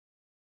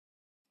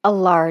A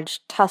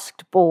large,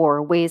 tusked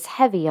boar weighs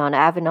heavy on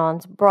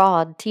Avenon's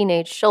broad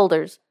teenage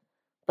shoulders,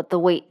 but the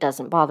weight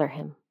doesn't bother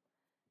him.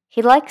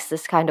 He likes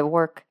this kind of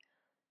work.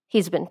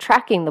 He's been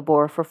tracking the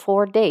boar for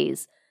 4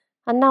 days,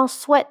 and now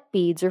sweat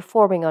beads are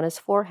forming on his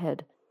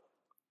forehead.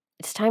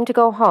 It's time to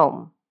go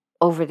home,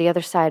 over the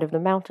other side of the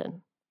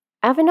mountain.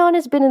 Avenon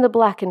has been in the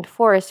blackened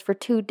forest for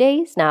 2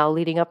 days now,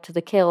 leading up to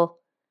the kill.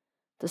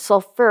 The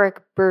sulfuric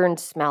burn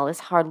smell is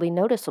hardly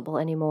noticeable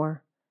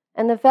anymore,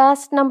 and the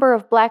vast number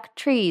of black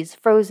trees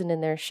frozen in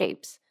their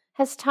shapes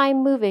has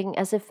time moving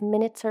as if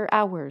minutes are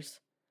hours.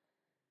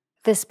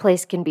 This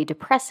place can be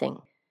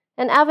depressing,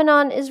 and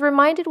Avenon is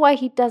reminded why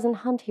he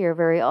doesn't hunt here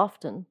very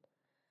often.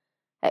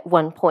 At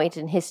one point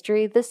in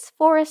history, this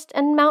forest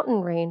and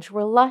mountain range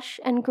were lush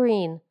and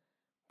green,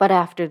 but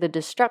after the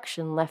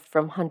destruction left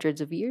from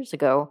hundreds of years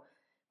ago,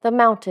 the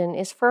mountain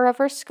is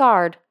forever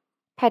scarred,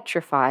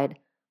 petrified,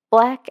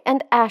 black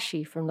and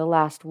ashy from the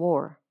last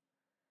war.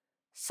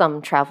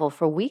 Some travel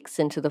for weeks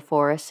into the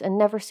forest and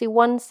never see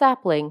one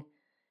sapling,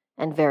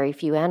 and very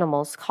few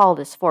animals call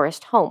this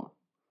forest home.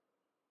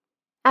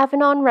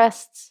 Avenon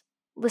rests,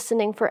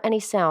 listening for any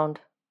sound.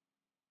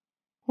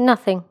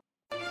 Nothing.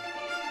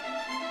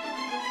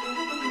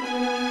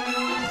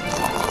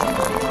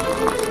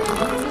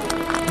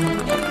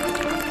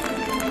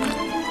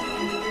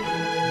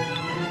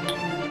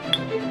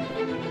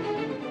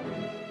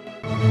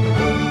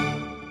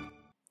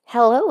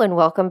 Hello and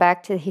welcome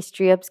back to the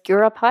History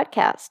Obscura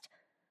podcast.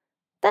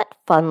 That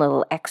fun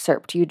little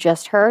excerpt you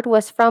just heard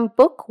was from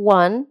Book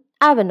 1,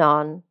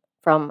 Avenon,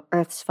 from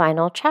Earth's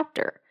Final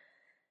Chapter.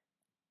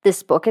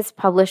 This book is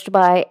published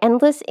by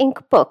Endless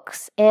Ink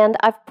Books, and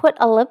I've put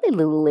a lovely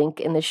little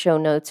link in the show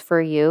notes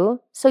for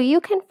you so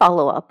you can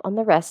follow up on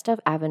the rest of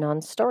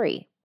Avenon's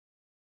story.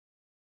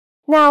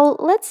 Now,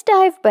 let's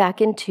dive back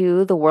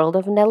into the world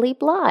of Nellie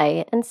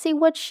Bly and see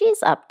what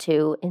she's up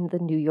to in the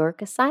New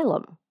York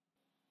Asylum.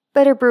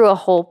 Better brew a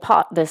whole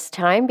pot this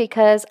time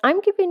because I'm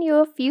giving you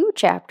a few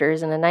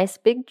chapters and a nice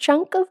big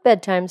chunk of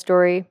bedtime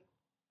story.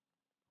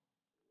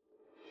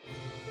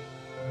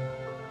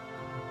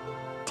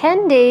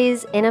 10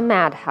 Days in a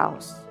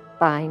Madhouse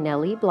by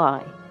Nellie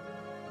Bly.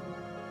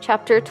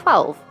 Chapter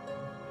 12,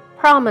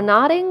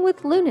 Promenading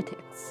with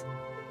Lunatics.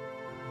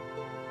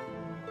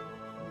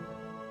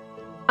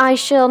 I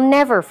shall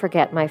never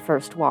forget my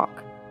first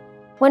walk.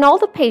 When all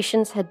the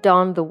patients had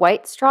donned the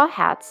white straw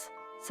hats,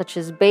 such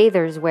as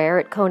bathers wear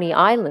at Coney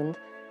Island,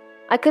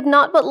 I could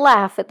not but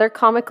laugh at their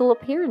comical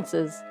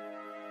appearances.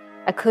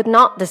 I could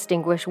not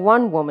distinguish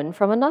one woman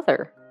from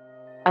another.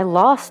 I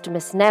lost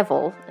Miss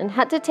Neville and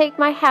had to take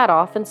my hat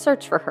off and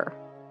search for her.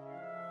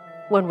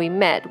 When we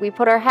met, we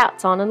put our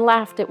hats on and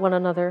laughed at one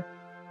another.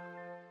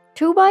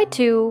 2 by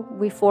 2,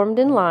 we formed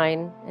in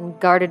line, and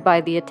guarded by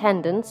the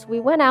attendants,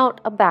 we went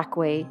out a back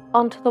way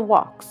onto the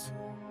walks.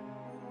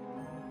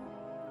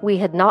 We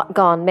had not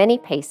gone many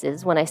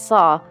paces when I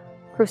saw,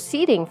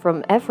 proceeding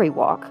from every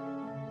walk,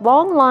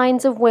 long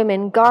lines of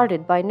women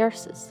guarded by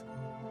nurses.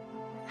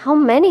 How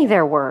many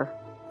there were!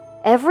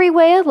 Every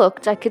way I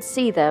looked, I could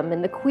see them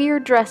in the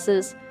queer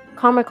dresses,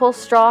 comical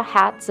straw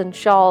hats and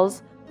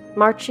shawls,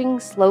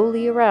 marching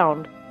slowly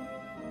around.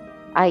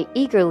 I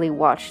eagerly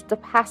watched the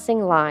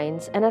passing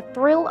lines, and a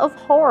thrill of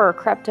horror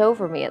crept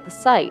over me at the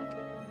sight.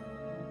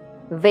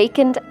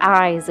 Vacant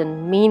eyes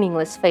and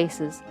meaningless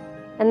faces,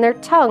 and their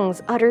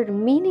tongues uttered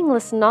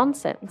meaningless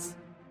nonsense.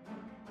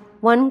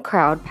 One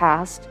crowd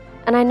passed,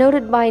 and I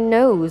noted by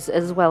nose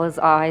as well as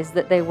eyes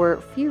that they were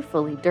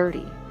fearfully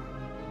dirty.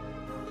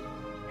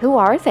 "Who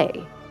are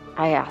they?"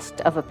 I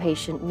asked of a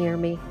patient near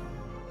me.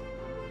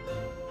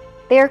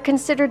 "They are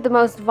considered the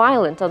most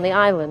violent on the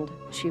island,"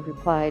 she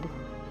replied.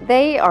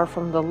 "They are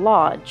from the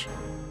lodge,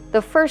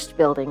 the first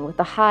building with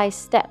the high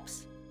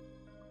steps."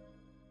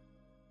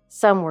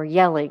 Some were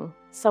yelling,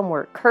 some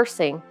were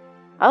cursing,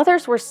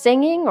 others were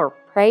singing or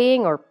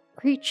praying or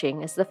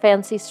preaching as the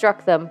fancy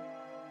struck them,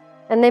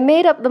 and they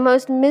made up the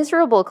most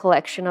miserable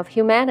collection of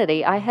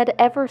humanity I had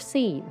ever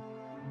seen.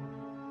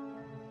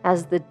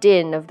 As the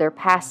din of their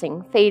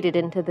passing faded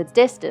into the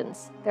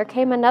distance, there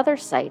came another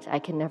sight I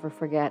can never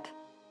forget.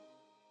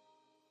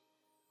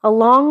 A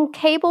long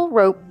cable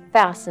rope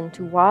fastened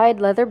to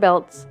wide leather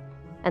belts,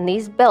 and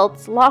these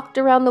belts locked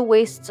around the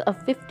waists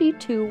of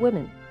 52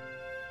 women.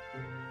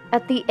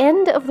 At the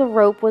end of the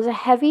rope was a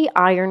heavy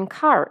iron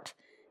cart,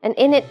 and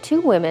in it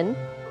 2 women,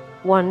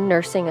 one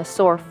nursing a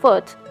sore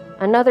foot,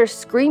 another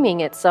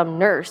screaming at some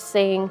nurse,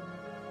 saying,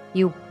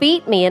 "You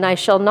beat me and I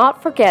shall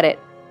not forget it.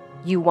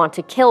 You want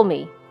to kill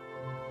me."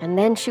 And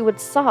then she would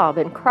sob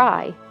and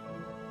cry.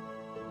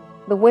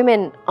 The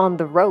women on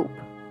the rope,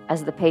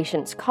 as the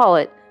patients call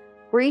it,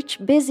 were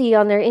each busy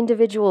on their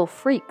individual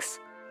freaks.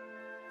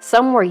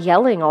 Some were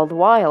yelling all the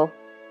while.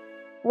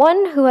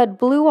 One who had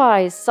blue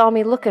eyes saw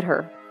me look at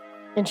her,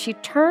 and she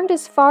turned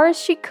as far as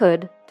she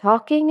could,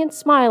 talking and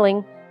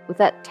smiling, with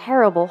that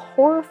terrible,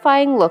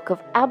 horrifying look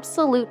of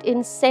absolute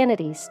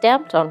insanity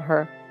stamped on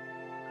her.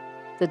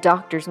 The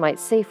doctors might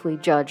safely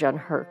judge on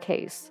her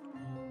case.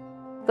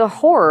 The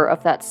horror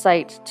of that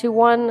sight, to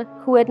one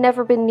who had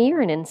never been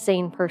near an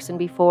insane person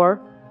before,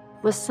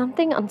 was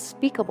something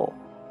unspeakable.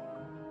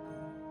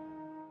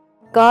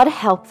 "God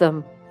help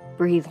them,"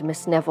 breathed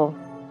Miss Neville.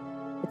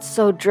 "It's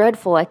so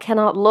dreadful I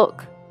cannot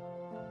look."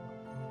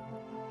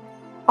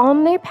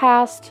 On they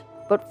passed,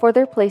 but for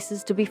their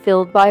places to be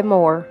filled by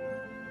more.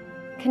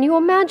 Can you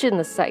imagine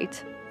the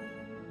sight?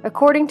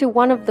 According to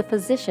one of the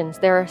physicians,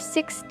 there are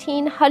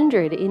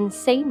 1,600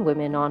 insane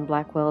women on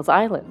Blackwell's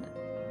Island.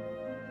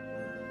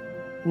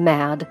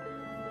 Mad.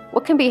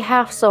 What can be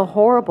half so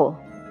horrible?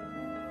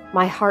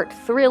 My heart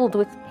thrilled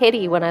with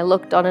pity when I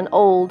looked on an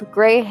old,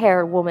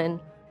 gray-haired woman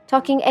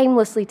talking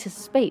aimlessly to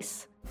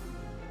space.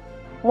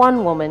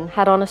 One woman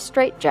had on a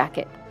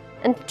straitjacket,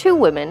 and 2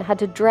 women had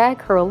to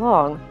drag her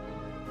along.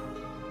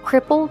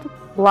 Crippled,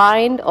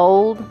 blind,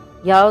 old,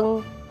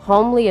 young,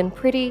 homely, and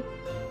pretty,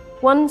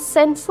 one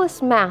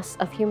senseless mass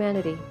of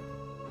humanity.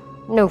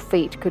 No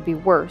fate could be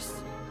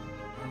worse.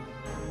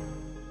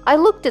 I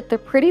looked at the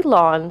pretty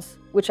lawns,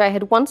 which I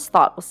had once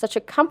thought was such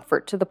a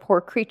comfort to the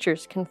poor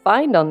creatures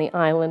confined on the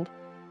island,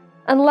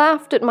 and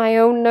laughed at my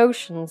own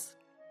notions.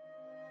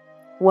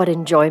 What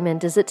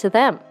enjoyment is it to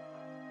them?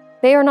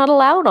 They are not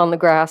allowed on the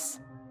grass.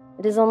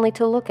 It is only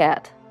to look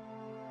at.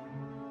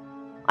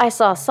 I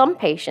saw some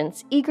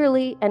patients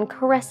eagerly and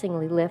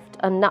caressingly lift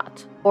a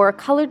nut or a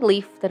colored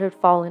leaf that had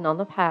fallen on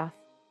the path,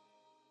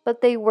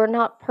 but they were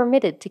not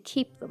permitted to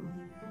keep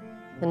them.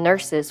 The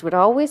nurses would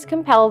always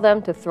compel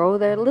them to throw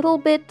their little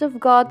bit of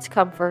God's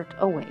comfort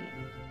away.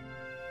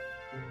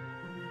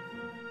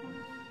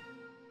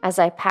 As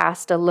I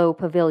passed a low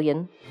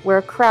pavilion, where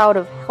a crowd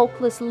of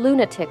helpless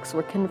lunatics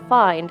were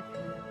confined,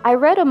 I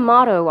read a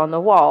motto on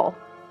the wall: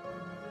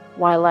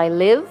 "While I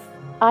live,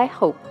 I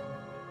hope."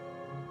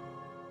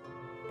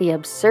 The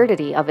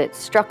absurdity of it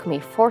struck me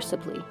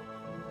forcibly.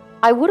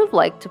 I would have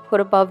liked to put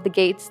above the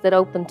gates that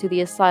open to the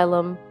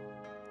asylum,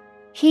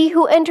 "He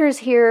who enters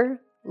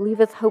here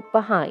leaveth hope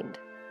behind."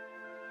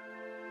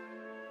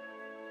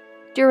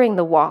 During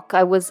the walk,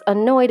 I was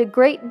annoyed a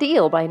great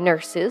deal by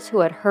nurses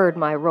who had heard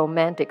my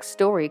romantic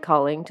story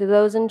calling to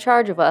those in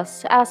charge of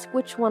us to ask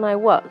which one I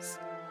was.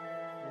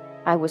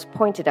 I was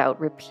pointed out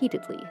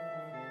repeatedly.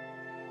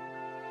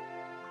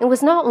 It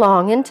was not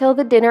long until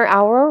the dinner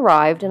hour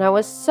arrived, and I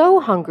was so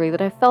hungry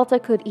that I felt I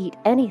could eat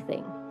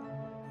anything.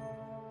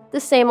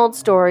 The same old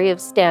story of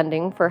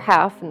standing for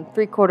half and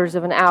 3/4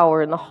 of an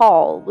hour in the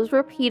hall was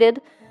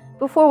repeated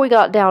before we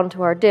got down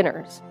to our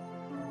dinners.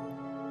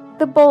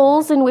 The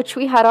bowls in which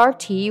we had our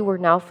tea were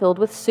now filled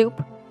with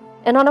soup,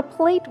 and on a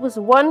plate was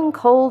 1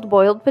 cold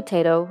boiled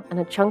potato and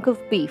a chunk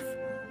of beef,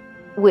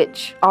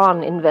 which,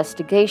 on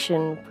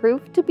investigation,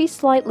 proved to be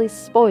slightly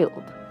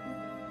spoiled.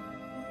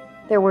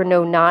 There were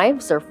no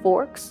knives or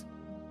forks,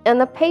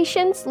 and the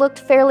patients looked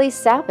fairly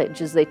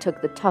savage as they took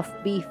the tough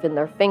beef in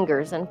their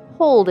fingers and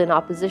pulled in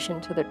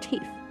opposition to their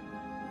teeth.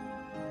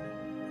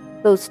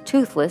 Those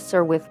toothless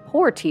or with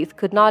poor teeth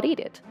could not eat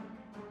it.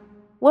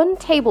 1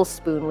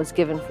 tablespoon was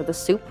given for the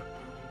soup,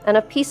 and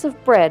a piece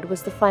of bread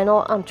was the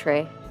final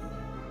entree.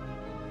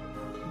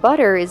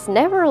 Butter is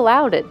never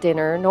allowed at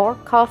dinner, nor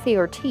coffee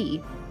or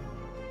tea.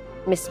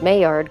 Miss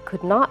Maynard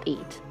could not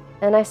eat,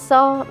 and I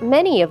saw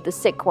many of the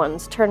sick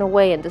ones turn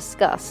away in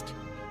disgust.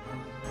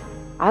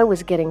 I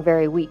was getting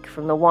very weak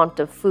from the want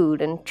of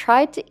food and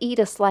tried to eat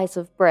a slice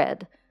of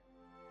bread.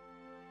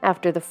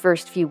 After the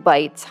first few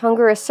bites,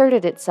 hunger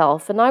asserted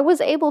itself, and I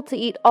was able to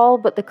eat all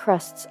but the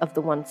crusts of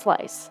the 1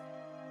 slice.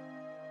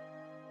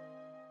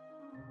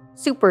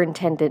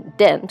 Superintendent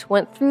Dent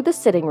went through the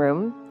sitting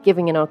room,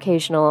 giving an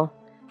occasional,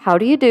 "How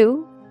do you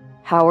do?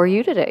 How are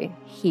you today?"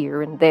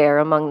 here and there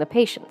among the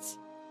patients.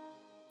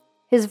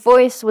 His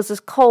voice was as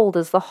cold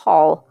as the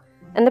hall,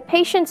 and the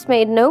patients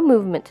made no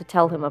movement to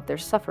tell him of their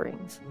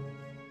sufferings.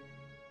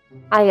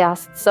 I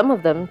asked some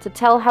of them to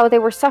tell how they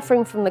were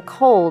suffering from the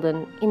cold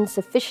and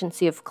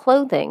insufficiency of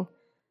clothing,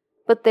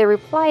 but they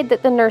replied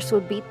that the nurse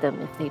would beat them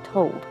if they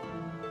told.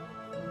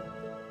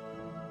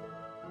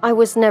 I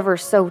was never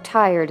so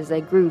tired as I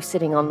grew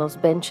sitting on those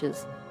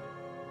benches.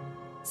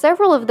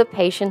 Several of the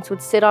patients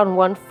would sit on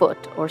 1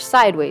 foot or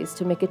sideways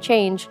to make a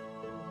change,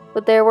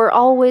 but they were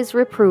always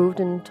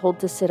reproved and told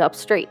to sit up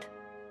straight.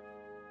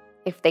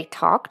 If they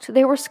talked,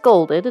 they were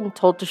scolded and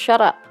told to shut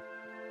up.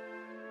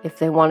 If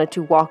they wanted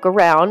to walk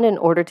around in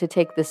order to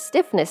take the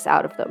stiffness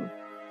out of them,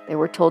 they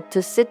were told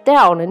to sit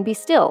down and be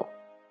still.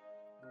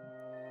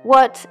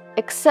 What,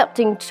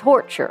 excepting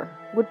torture,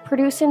 would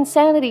produce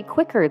insanity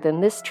quicker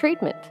than this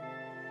treatment?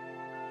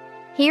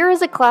 Here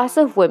is a class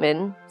of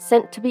women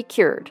sent to be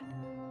cured.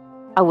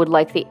 I would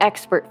like the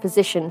expert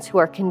physicians who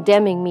are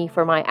condemning me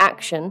for my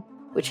action,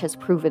 which has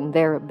proven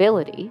their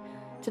ability,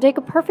 to take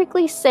a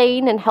perfectly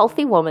sane and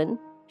healthy woman,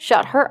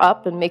 shut her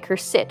up and make her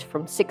sit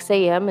from 6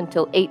 a.m.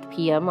 until 8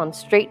 p.m. on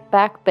straight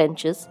back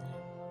benches,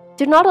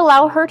 do not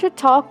allow her to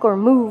talk or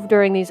move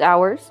during these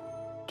hours,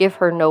 give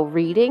her no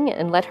reading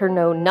and let her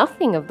know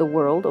nothing of the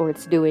world or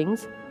its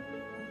doings,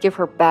 give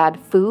her bad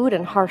food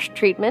and harsh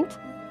treatment,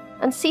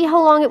 and see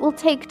how long it will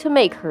take to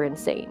make her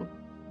insane.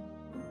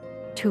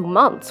 2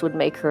 months would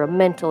make her a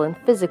mental and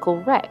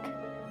physical wreck.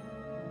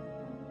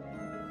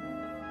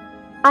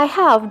 I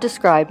have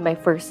described my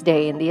first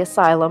day in the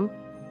asylum,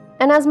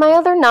 And as my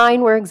other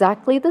 9 were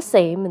exactly the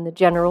same in the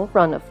general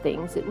run of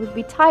things, it would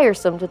be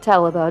tiresome to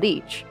tell about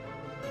each.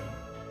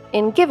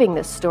 In giving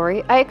this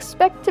story, I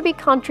expect to be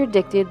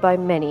contradicted by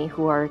many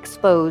who are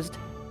exposed.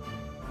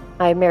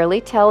 I merely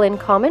tell in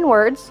common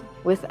words,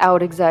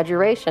 without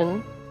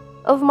exaggeration,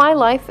 of my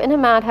life in a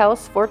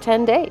madhouse for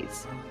 10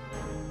 days.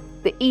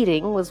 The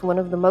eating was one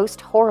of the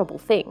most horrible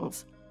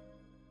things.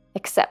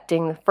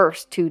 Excepting the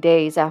first 2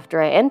 days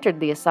after I entered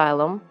the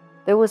asylum,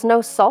 there was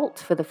no salt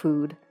for the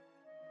food.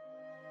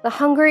 The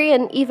hungry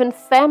and even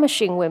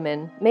famishing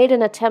women made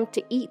an attempt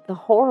to eat the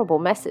horrible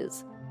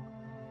messes.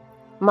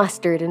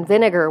 Mustard and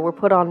vinegar were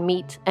put on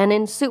meat and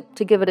in soup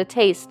to give it a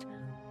taste,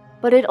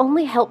 but it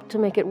only helped to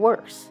make it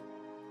worse.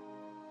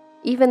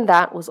 Even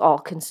that was all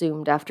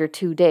consumed after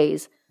 2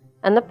 days,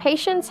 and the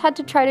patients had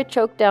to try to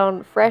choke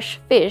down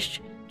fresh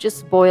fish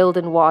just boiled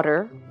in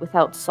water,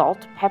 without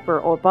salt, pepper,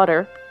 or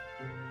butter,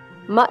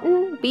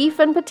 mutton, beef,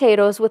 and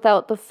potatoes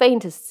without the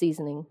faintest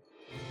seasoning.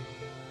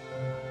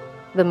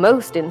 The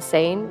most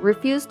insane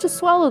refused to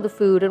swallow the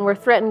food and were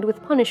threatened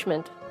with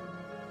punishment.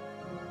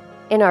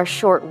 In our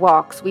short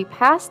walks, we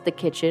passed the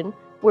kitchen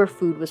where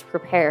food was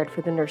prepared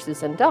for the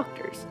nurses and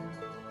doctors.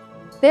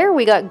 There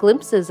we got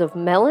glimpses of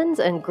melons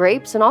and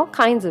grapes and all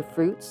kinds of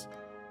fruits,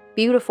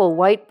 beautiful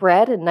white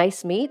bread and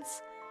nice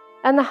meats,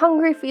 and the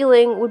hungry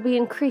feeling would be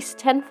increased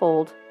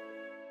tenfold.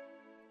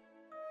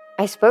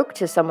 I spoke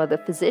to some of the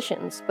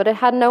physicians, but it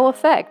had no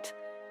effect,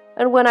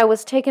 and when I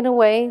was taken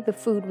away, the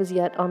food was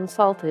yet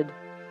unsalted.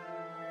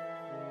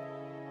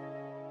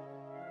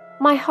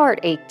 My heart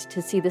ached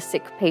to see the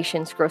sick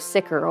patients grow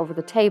sicker over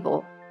the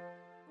table.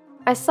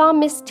 I saw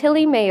Miss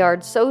Tilly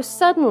Mayard so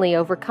suddenly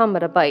overcome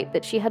at a bite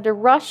that she had to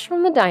rush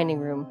from the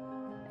dining room,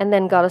 and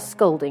then got a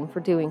scolding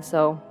for doing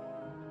so.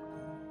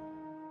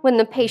 When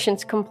the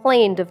patients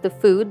complained of the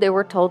food, they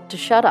were told to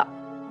shut up,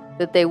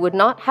 that they would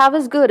not have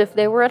as good if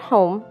they were at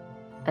home,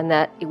 and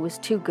that it was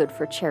too good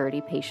for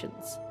charity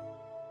patients.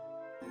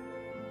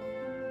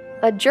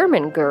 A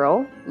German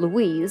girl,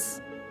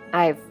 Louise,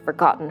 I've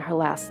forgotten her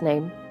last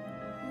name,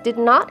 did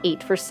not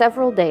eat for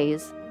several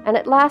days, and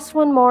at last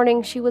one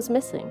morning she was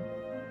missing.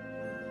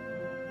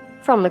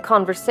 From the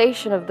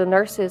conversation of the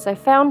nurses, I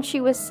found she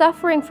was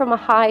suffering from a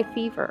high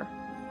fever.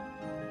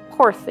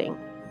 Poor thing.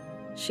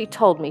 She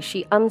told me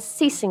she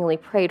unceasingly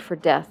prayed for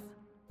death.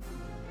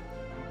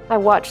 I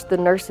watched the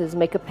nurses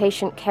make a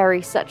patient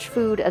carry such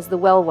food as the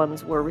well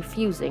ones were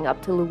refusing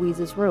up to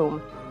Louise's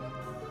room.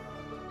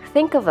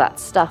 Think of that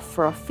stuff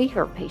for a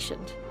fever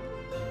patient.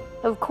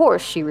 Of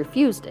course she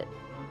refused it.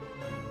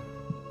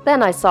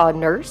 Then I saw a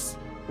nurse,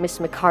 Miss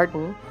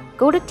McCartan,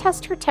 go to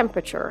test her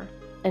temperature,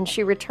 and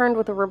she returned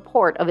with a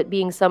report of it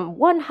being some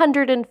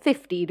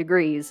 150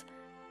 degrees.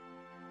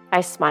 I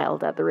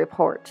smiled at the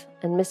report,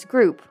 and Miss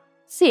Group,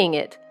 seeing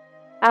it,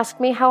 asked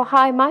me how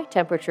high my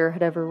temperature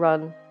had ever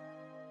run.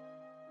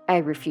 I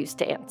refused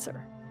to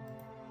answer.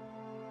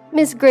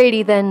 Miss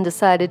Grady then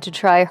decided to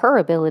try her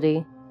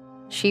ability.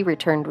 She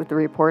returned with a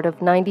report of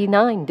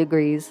 99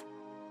 degrees.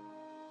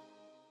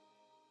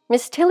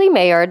 Miss Tilly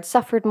Mayard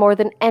suffered more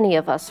than any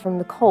of us from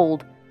the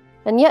cold,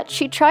 and yet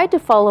she tried to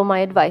follow my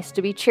advice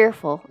to be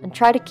cheerful and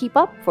try to keep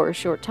up for a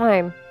short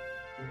time.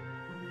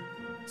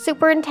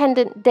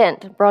 Superintendent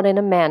Dent brought in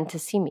a man to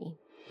see me.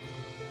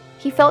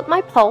 He felt my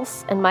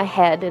pulse and my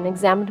head and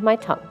examined my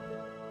tongue.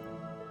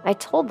 I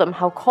told them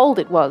how cold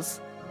it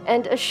was,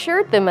 and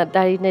assured them that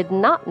I did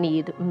not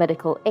need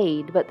medical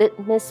aid, but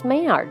that Miss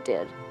Maynard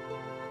did,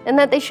 and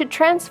that they should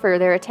transfer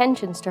their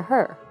attentions to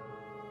her.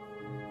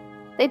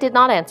 They did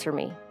not answer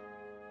me,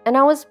 and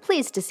I was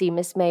pleased to see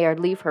Miss Maynard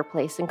leave her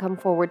place and come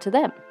forward to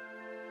them.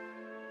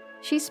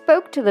 She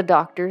spoke to the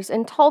doctors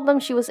and told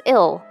them she was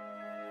ill,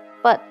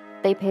 but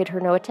they paid her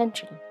no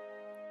attention.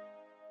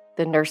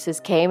 The nurses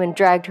came and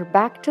dragged her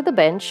back to the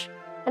bench,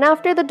 and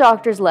after the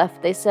doctors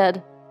left, they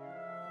said,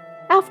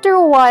 "After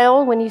a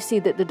while, when you see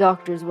that the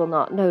doctors will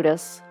not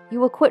notice, you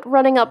will quit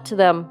running up to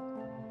them."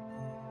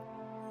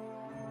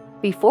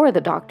 Before the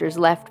doctors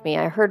left me,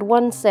 I heard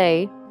one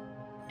say,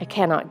 I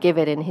cannot give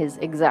it in his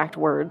exact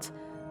words,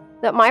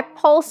 that my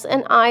pulse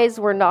and eyes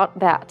were not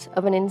that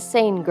of an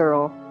insane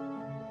girl.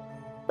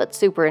 But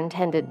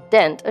Superintendent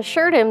Dent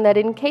assured him that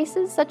in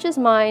cases such as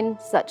mine,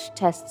 such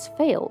tests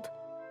failed.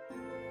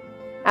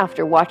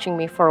 After watching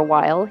me for a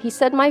while, he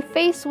said my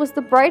face was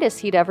the brightest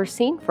he'd ever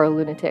seen for a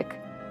lunatic.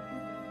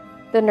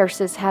 The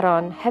nurses had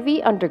on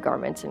heavy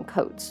undergarments and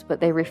coats, but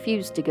they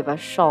refused to give us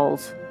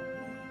shawls.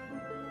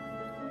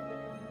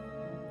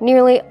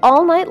 Nearly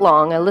all night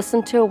long, I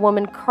listened to a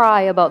woman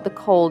cry about the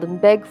cold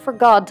and beg for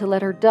God to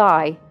let her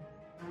die.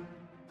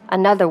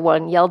 Another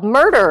one yelled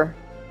 "murder"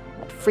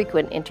 at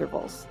frequent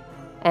intervals,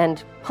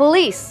 and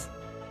 "police"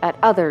 at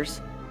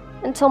others,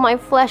 until my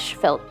flesh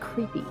felt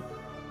creepy.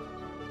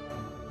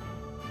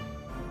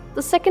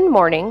 The second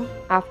morning,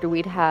 after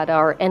we'd had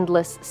our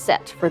endless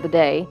set for the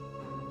day,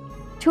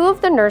 2 of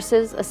the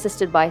nurses,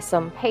 assisted by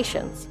some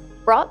patients,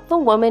 brought the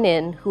woman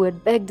in who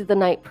had begged the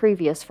night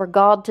previous for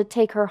God to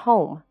take her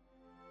home.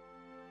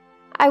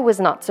 I was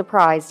not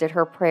surprised at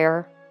her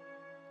prayer.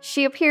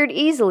 She appeared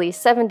easily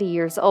 70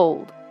 years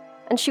old,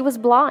 and she was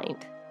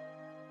blind.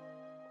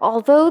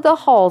 Although the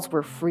halls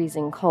were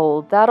freezing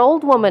cold, that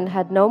old woman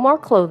had no more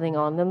clothing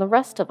on than the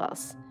rest of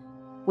us,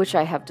 which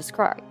I have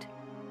described.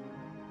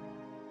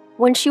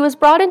 When she was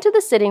brought into the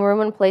sitting room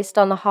and placed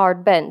on the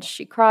hard bench,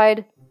 she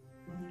cried,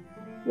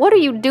 "What are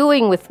you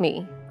doing with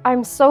me?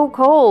 I'm so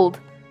cold.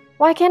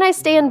 Why can't I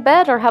stay in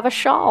bed or have a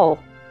shawl?"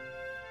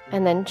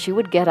 And then she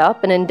would get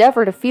up and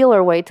endeavor to feel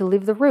her way to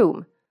leave the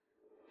room.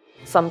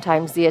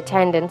 Sometimes the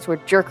attendants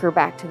would jerk her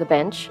back to the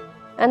bench,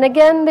 and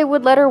again they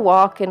would let her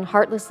walk and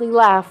heartlessly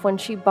laugh when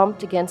she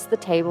bumped against the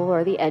table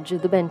or the edge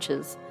of the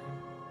benches.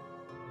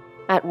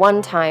 At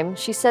one time,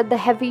 she said the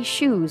heavy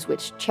shoes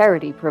which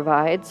charity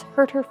provides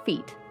hurt her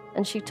feet,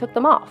 and she took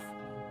them off.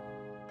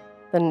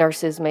 The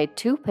nurses made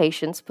 2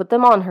 patients put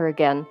them on her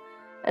again,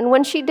 and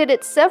when she did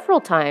it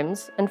several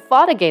times and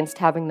fought against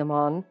having them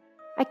on,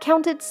 I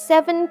counted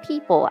 7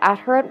 people at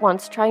her at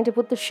once trying to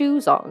put the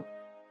shoes on.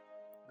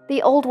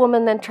 The old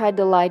woman then tried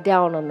to lie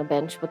down on the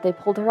bench, but they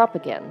pulled her up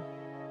again.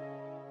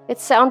 It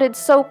sounded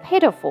so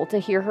pitiful to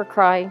hear her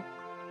cry,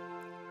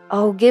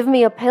 "Oh, give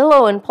me a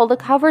pillow and pull the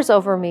covers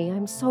over me.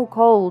 I'm so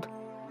cold."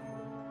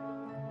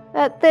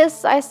 At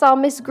this, I saw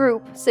Miss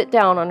Group sit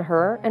down on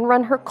her and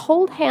run her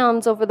cold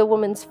hands over the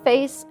woman's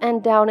face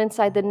and down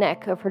inside the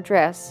neck of her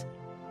dress.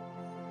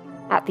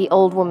 At the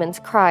old woman's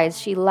cries,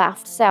 she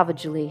laughed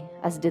savagely,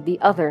 as did the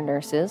other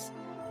nurses,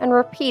 and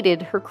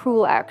repeated her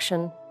cruel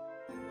action.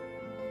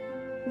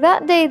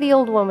 That day, the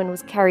old woman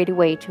was carried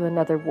away to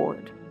another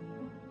ward.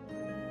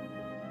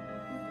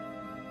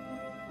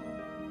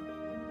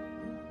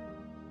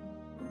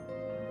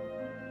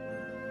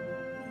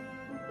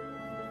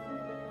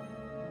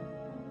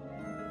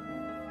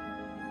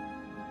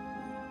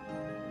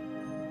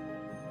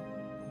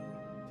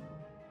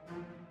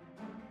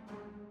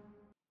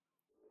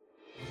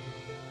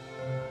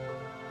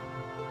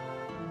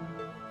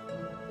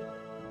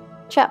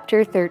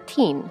 Chapter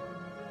 13.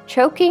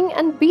 Choking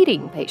and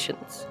Beating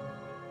Patients.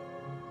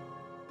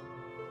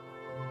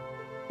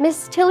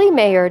 Miss Tilly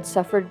Maynard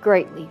suffered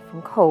greatly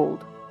from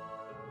cold.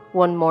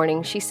 One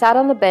morning she sat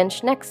on the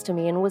bench next to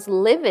me and was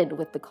livid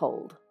with the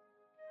cold.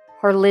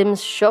 Her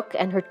limbs shook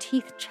and her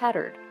teeth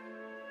chattered.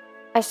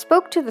 I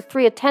spoke to the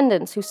 3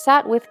 attendants who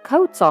sat with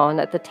coats on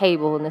at the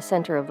table in the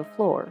center of the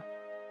floor.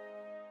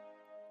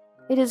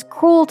 "It is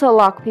cruel to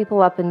lock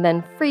people up and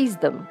then freeze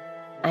them,"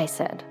 I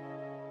said.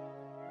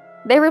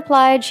 They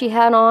replied she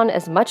had on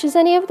as much as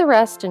any of the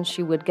rest and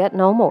she would get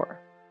no more.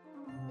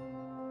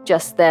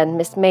 Just then,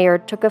 Miss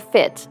Maynard took a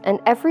fit,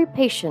 and every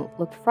patient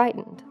looked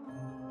frightened.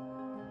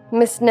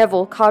 Miss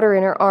Neville caught her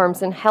in her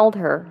arms and held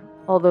her,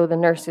 although the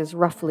nurses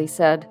roughly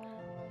said,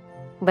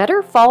 "Let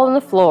her fall on the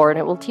floor and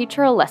it will teach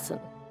her a lesson."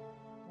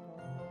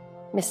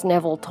 Miss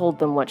Neville told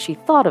them what she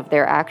thought of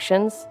their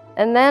actions,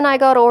 and then I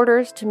got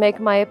orders to make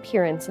my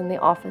appearance in the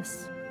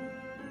office.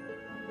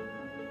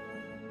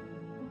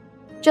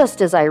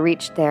 Just as I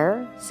reached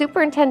there,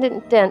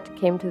 Superintendent Dent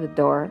came to the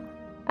door,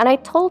 and I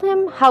told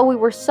him how we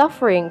were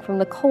suffering from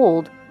the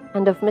cold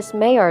and of Miss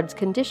Maynard's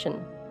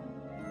condition.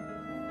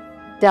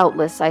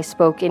 Doubtless I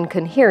spoke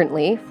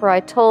incoherently, for I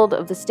told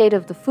of the state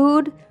of the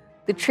food,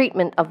 the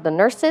treatment of the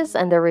nurses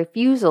and their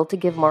refusal to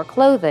give more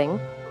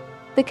clothing,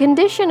 the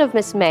condition of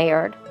Miss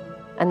Maynard,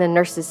 and the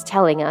nurses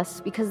telling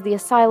us because the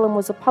asylum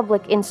was a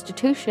public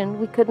institution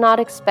we could not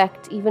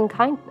expect even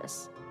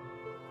kindness.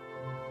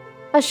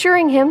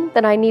 Assuring him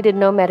that I needed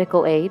no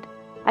medical aid,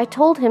 I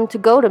told him to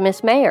go to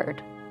Miss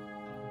Maynard.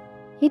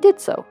 He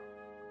did so.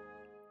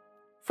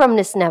 From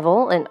Miss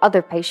Neville and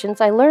other patients,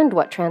 I learned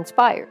what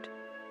transpired.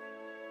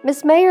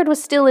 Miss Maynard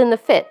was still in the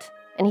fit,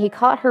 and he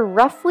caught her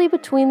roughly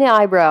between the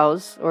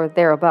eyebrows, or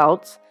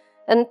thereabouts,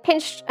 and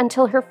pinched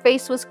until her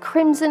face was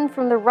crimson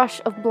from the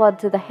rush of blood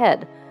to the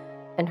head,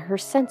 and her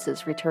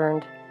senses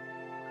returned.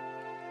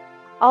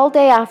 All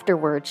day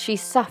afterwards, she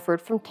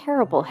suffered from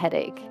terrible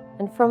headache,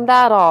 and from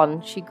that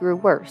on, she grew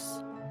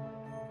worse.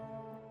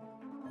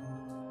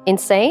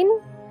 Insane?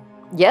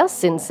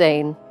 Yes,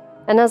 insane.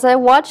 And as I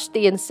watched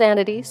the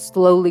insanity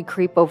slowly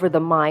creep over the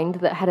mind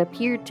that had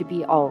appeared to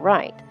be all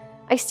right,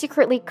 I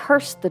secretly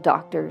cursed the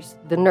doctors,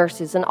 the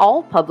nurses, and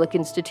all public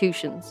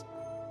institutions.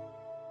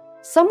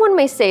 Someone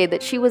may say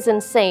that she was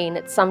insane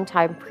at some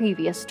time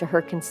previous to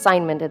her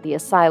consignment at the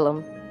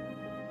asylum.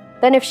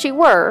 Then if she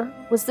were,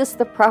 was this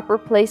the proper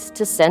place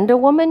to send a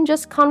woman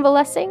just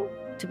convalescing?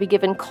 To be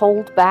given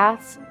cold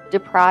baths,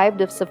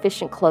 deprived of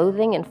sufficient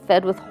clothing, and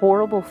fed with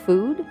horrible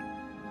food?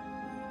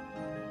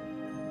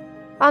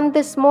 On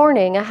this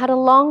morning, I had a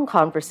long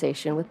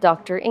conversation with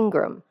Dr.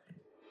 Ingram,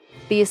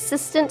 the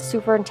assistant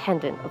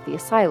superintendent of the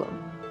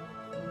asylum.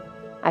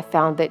 I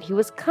found that he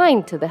was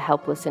kind to the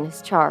helpless in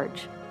his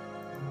charge.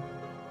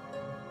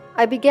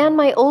 I began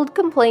my old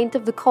complaint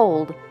of the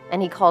cold,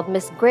 and he called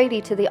Miss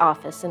Grady to the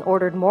office and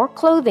ordered more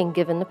clothing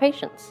given the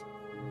patients.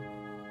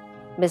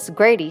 Miss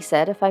Grady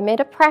said if I made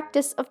a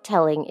practice of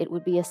telling, it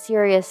would be a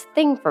serious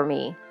thing for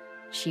me.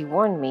 She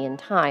warned me in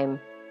time.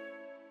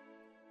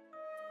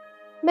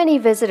 Many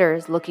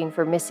visitors looking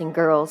for missing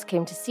girls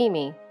came to see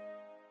me.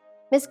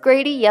 Miss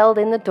Grady yelled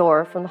in the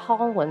door from the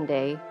hall one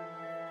day,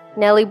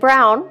 "Nellie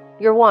Brown,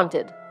 you're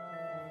wanted."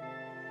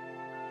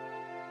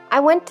 I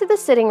went to the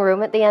sitting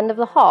room at the end of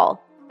the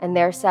hall, and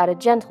there sat a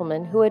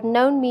gentleman who had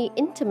known me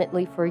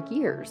intimately for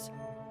years.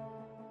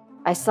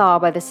 I saw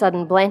by the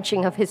sudden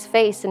blanching of his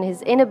face and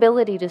his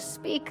inability to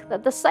speak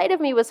that the sight of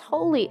me was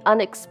wholly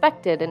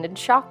unexpected and had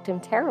shocked him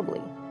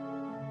terribly.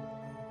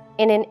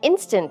 In an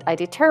instant I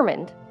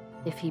determined,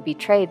 if he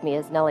betrayed me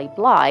as Nellie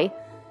Bly,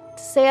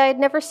 to say I had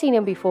never seen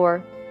him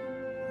before.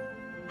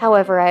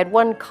 However, I had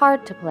one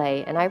card to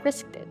play, and I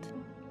risked it.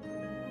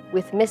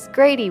 With Miss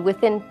Grady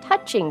within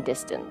touching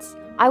distance,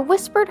 I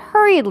whispered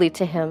hurriedly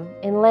to him,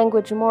 in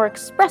language more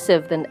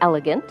expressive than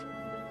elegant,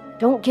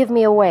 "Don't give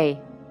me away."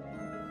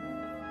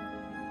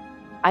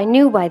 I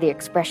knew by the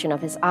expression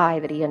of his eye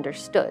that he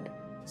understood,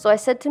 so I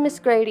said to Miss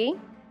Grady,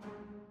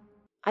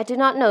 "I do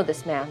not know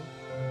this man."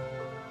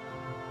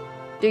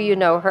 "Do you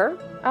know her?"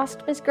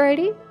 asked Miss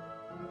Grady.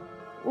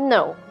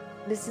 "No,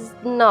 this is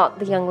not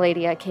the young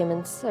lady I came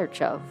in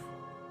search of,"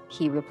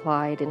 he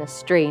replied in a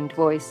strained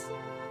voice.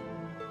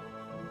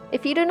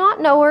 "If you do not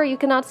know her, you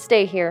cannot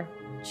stay here,"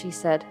 she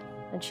said,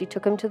 and she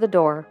took him to the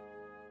door.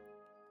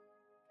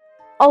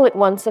 All at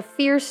once a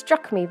fear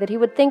struck me that he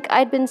would think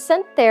I'd been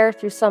sent there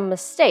through some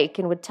mistake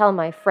and would tell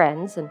my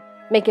friends and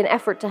make an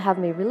effort to have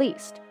me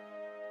released.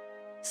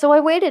 So I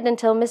waited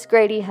until Miss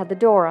Grady had the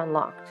door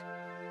unlocked.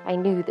 I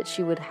knew that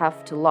she would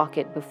have to lock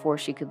it before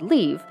she could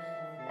leave,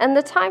 and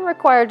the time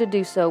required to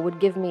do so would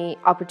give me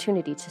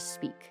opportunity to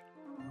speak.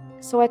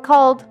 So I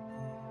called,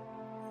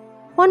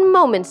 "One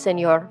moment,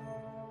 senor."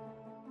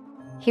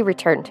 He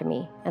returned to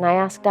me, and I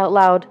asked out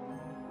loud,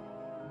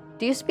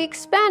 "Do you speak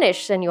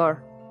Spanish,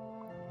 senor?"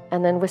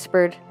 And then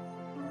whispered,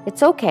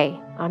 "It's okay,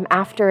 I'm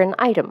after an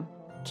item.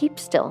 Keep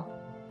still."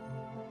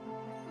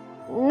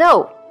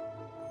 "No,"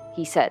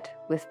 he said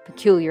with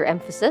peculiar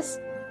emphasis,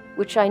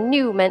 which I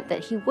knew meant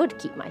that he would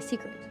keep my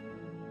secret.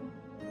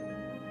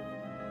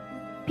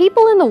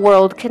 People in the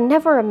world can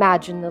never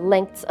imagine the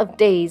lengths of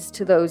days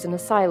to those in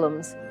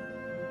asylums.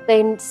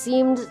 They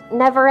seemed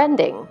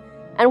never-ending,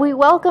 and we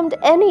welcomed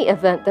any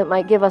event that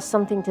might give us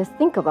something to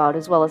think about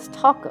as well as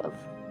talk of.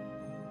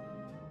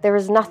 There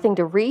is nothing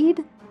to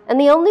read, and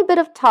the only bit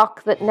of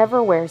talk that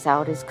never wears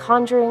out is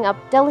conjuring up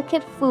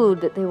delicate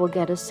food that they will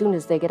get as soon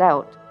as they get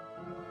out.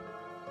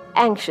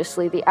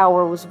 Anxiously, the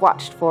hour was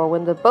watched for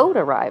when the boat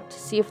arrived to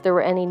see if there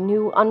were any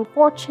new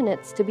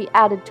unfortunates to be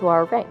added to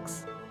our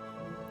ranks.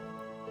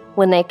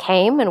 When they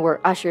came and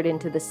were ushered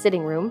into the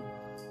sitting room,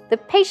 the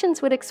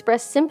patients would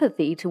express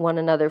sympathy to one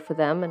another for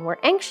them and were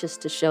anxious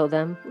to show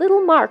them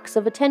little marks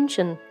of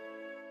attention.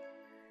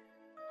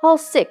 Hall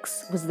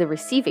 6 was the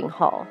receiving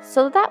hall,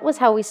 so that was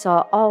how we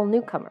saw all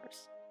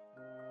newcomers.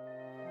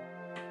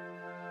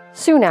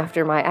 Soon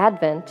after my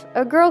advent,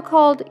 a girl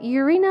called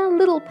Urena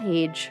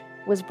Littlepage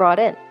was brought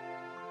in.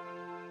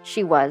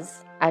 She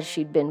was, as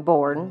she'd been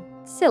born,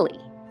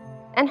 silly,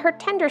 and her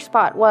tender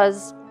spot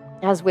was,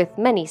 as with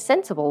many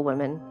sensible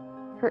women,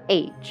 her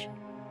age.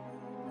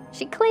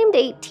 She claimed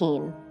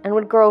 18 and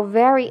would grow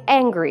very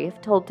angry if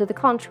told to the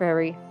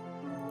contrary.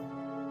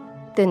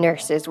 The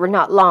nurses were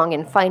not long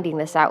in finding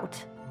this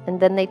out, and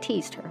then they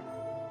teased her.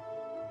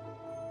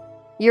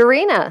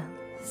 "Urena,"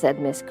 said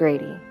Miss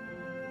Grady,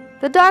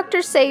 "the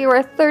doctors say you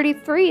are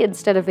 33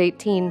 instead of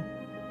 18.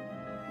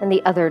 And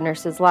the other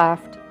nurses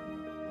laughed.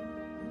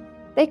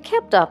 They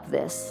kept up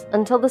this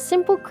until the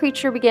simple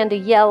creature began to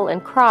yell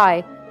and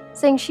cry,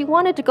 saying she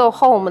wanted to go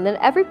home and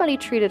that everybody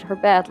treated her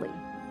badly.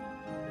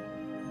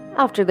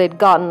 After they'd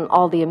gotten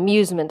all the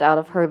amusement out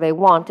of her they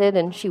wanted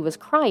and she was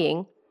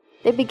crying,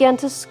 they began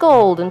to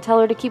scold and tell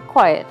her to keep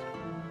quiet.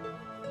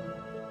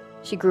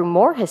 She grew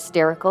more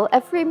hysterical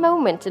every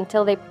moment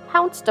until they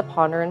pounced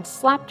upon her and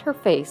slapped her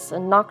face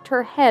and knocked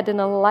her head in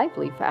a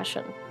lively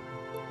fashion.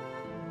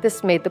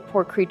 This made the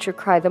poor creature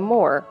cry the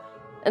more,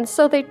 and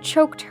so they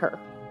choked her.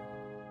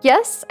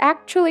 Yes,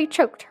 actually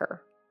choked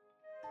her.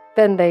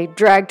 Then they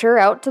dragged her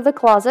out to the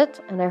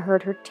closet, and I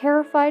heard her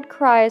terrified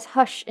cries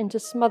hush into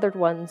smothered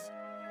ones.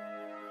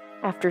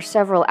 After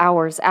several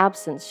hours'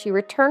 absence, she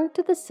returned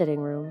to the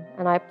sitting room,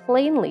 and I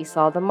plainly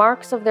saw the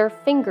marks of their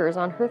fingers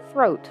on her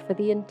throat for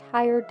the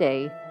entire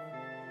day.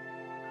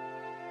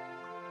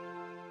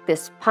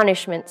 This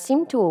punishment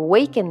seemed to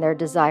awaken their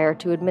desire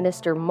to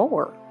administer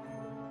more.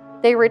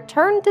 They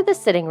returned to the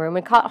sitting room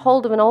and caught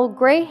hold of an old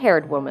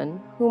gray-haired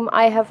woman, whom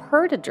I have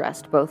heard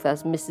addressed both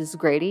as Mrs.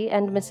 Grady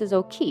and Mrs.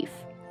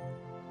 O'Keefe.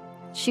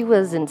 She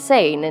was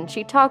insane, and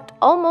she talked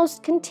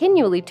almost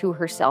continually to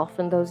herself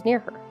and those near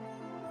her.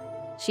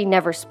 She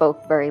never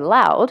spoke very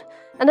loud,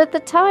 and at the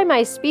time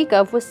I speak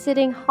of was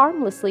sitting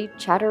harmlessly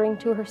chattering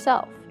to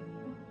herself.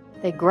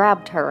 They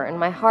grabbed her, and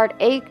my heart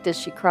ached as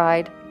she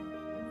cried,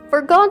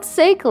 "For God's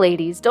sake,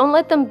 ladies, don't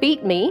let them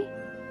beat me!"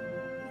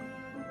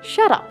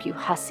 "Shut up, you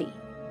hussy,"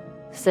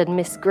 said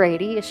Miss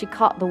Grady as she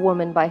caught the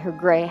woman by her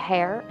gray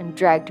hair and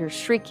dragged her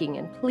shrieking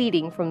and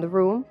pleading from the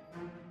room.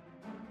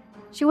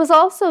 She was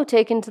also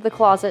taken to the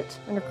closet,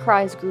 and her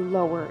cries grew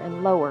lower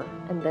and lower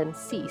and then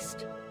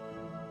ceased.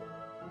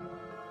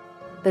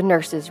 The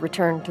nurses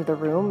returned to the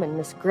room, and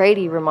Miss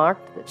Grady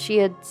remarked that she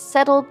had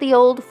settled the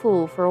old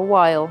fool for a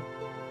while.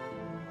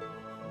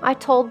 I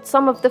told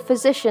some of the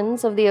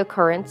physicians of the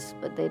occurrence,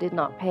 but they did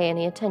not pay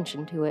any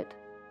attention to it.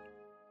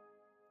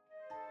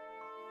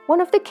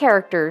 One of the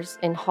characters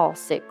in Hall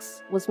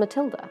 6 was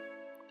Matilda,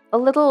 a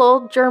little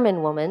old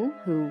German woman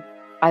who,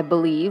 I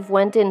believe,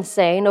 went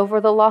insane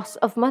over the loss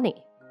of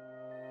money.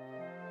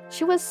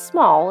 She was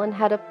small and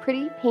had a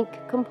pretty pink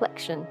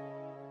complexion.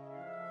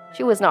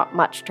 She was not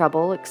much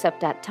trouble,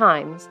 except at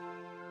times.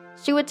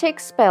 She would take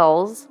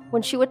spells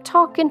when she would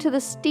talk into the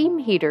steam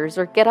heaters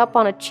or get up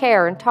on a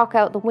chair and talk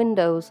out the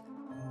windows.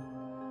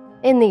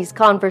 In these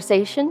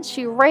conversations,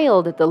 she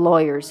railed at the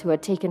lawyers who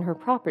had taken her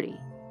property.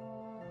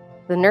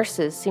 The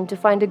nurses seemed to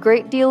find a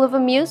great deal of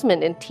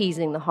amusement in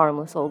teasing the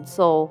harmless old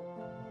soul.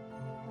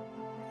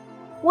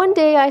 One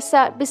day I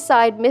sat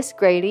beside Miss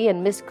Grady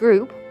and Miss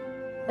Group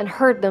and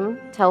heard them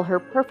tell her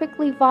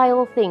perfectly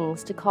vile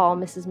things to call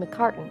Mrs.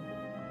 McCartan.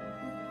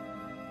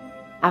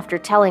 After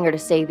telling her to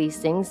say these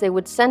things, they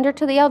would send her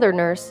to the other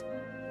nurse,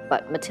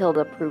 but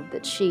Matilda proved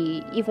that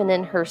she, even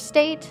in her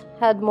state,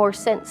 had more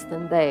sense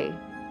than they.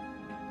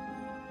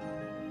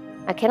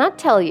 "I cannot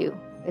tell you.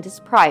 It is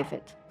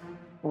private,"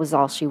 was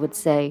all she would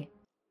say.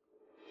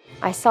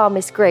 I saw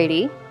Miss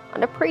Grady,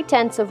 on a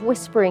pretense of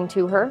whispering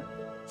to her,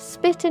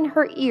 spit in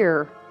her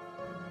ear.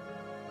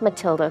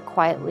 Matilda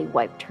quietly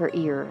wiped her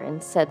ear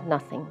and said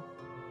nothing.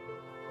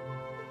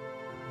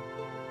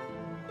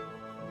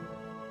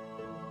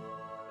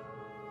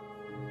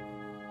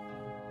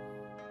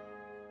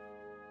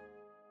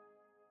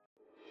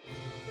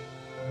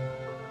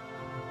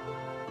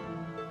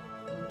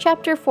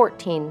 Chapter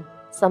 14.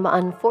 Some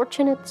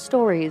Unfortunate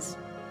Stories.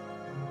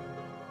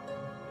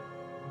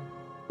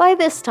 By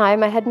this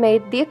time I had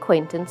made the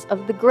acquaintance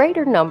of the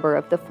greater number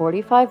of the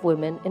 45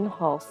 women in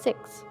Hall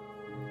 6.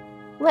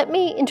 Let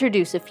me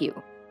introduce a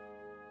few.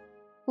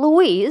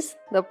 Louise,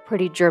 the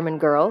pretty German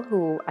girl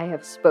who I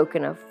have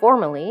spoken of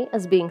formerly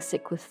as being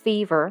sick with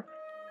fever,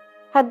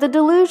 had the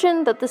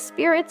delusion that the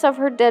spirits of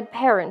her dead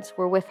parents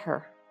were with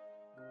her.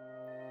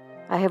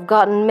 "I have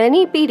gotten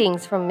many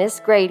beatings from Miss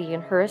Grady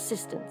and her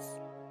assistants,"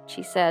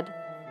 she said,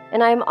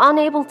 "and I am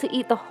unable to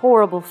eat the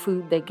horrible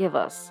food they give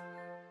us.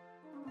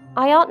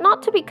 I ought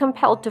not to be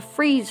compelled to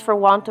freeze for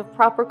want of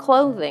proper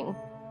clothing.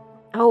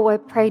 Oh, I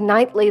pray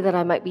nightly that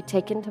I might be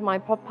taken to my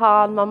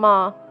papa and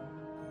mamma."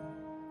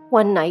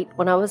 One night,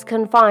 when I was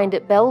confined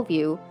at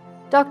Bellevue,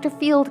 Dr.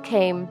 Field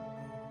came.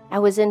 I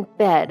was in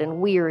bed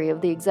and weary of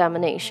the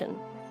examination.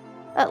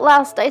 At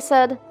last I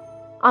said,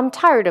 "I'm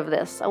tired of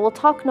this. I will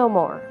talk no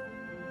more."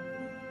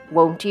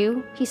 "Won't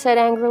you?" he said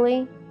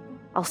angrily.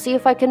 "I'll see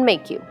if I can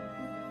make you."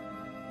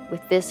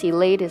 With this, he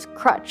laid his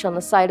crutch on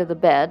the side of the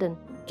bed, and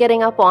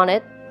getting up on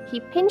it, he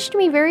pinched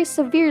me very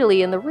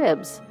severely in the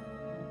ribs.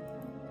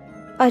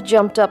 I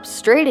jumped up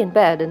straight in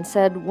bed and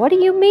said, "What do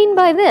you mean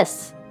by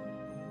this?"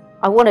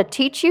 "I want to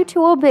teach you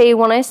to obey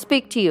when I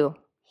speak to you,"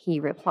 he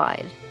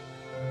replied.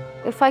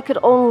 If I could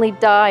only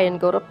die and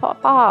go to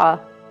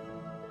Papa.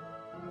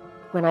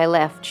 When I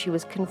left, she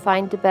was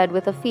confined to bed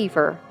with a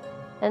fever,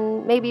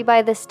 and maybe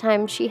by this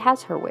time she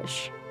has her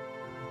wish.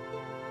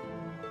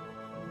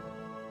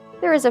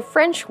 There is a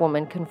French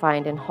woman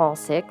confined in Hall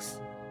 6,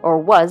 or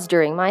was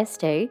during my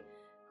stay,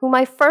 whom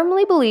I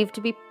firmly believe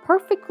to be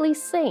perfectly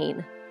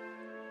sane.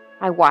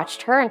 I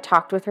watched her and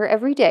talked with her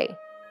every day,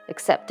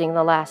 excepting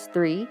the last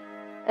 3,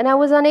 and I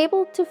was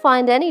unable to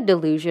find any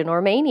delusion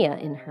or mania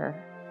in her.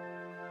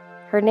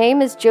 Her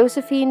name is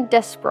Josephine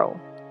Despraux,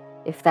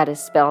 if that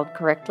is spelled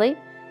correctly,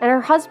 and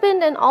her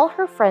husband and all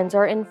her friends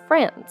are in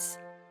France.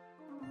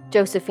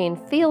 Josephine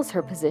feels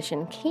her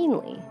position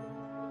keenly.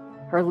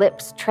 Her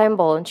lips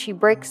tremble and she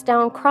breaks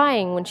down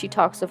crying when she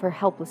talks of her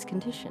helpless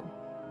condition.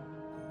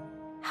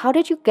 "How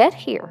did you get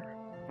here?"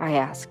 I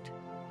asked.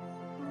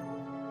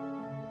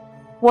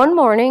 One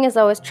morning, as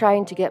I was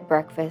trying to get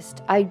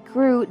breakfast, I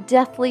grew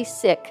deathly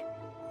sick,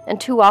 and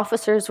 2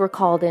 officers were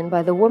called in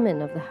by the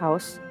woman of the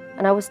house,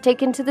 and I was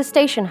taken to the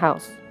station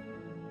house.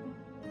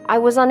 I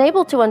was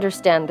unable to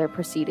understand their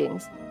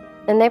proceedings,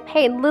 and they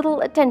paid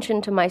little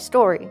attention to my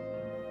story.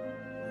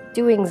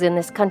 Doings in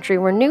this country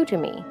were new to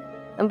me,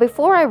 and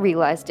before I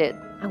realized it,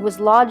 I was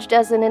lodged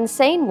as an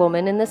insane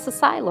woman in this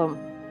asylum.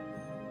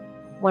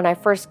 When I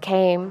first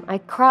came, I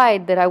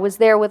cried that I was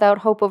there without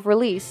hope of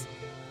release,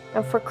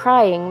 and for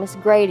crying, Miss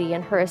Grady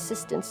and her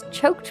assistants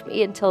choked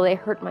me until they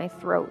hurt my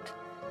throat,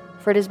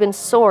 for it has been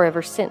sore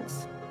ever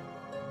since.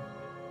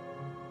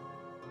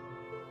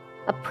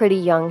 A pretty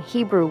young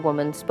Hebrew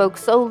woman spoke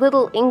so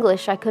little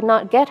English I could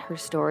not get her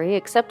story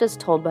except as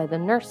told by the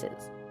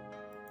nurses.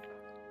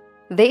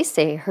 They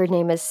say her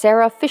name is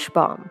Sarah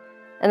Fishbaum,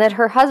 and that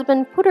her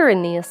husband put her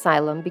in the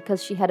asylum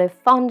because she had a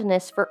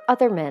fondness for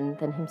other men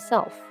than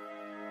himself.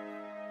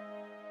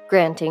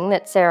 Granting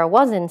that Sarah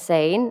was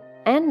insane,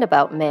 and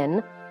about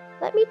men,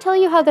 let me tell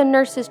you how the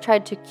nurses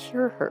tried to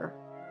cure her.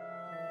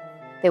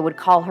 They would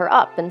call her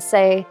up and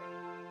say,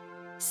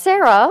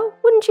 "Sarah,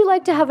 wouldn't you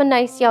like to have a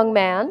nice young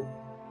man?"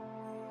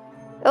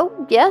 "Oh,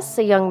 yes,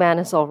 a young man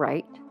is all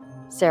right,"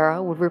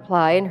 Sarah would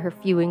reply in her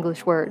few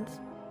English words.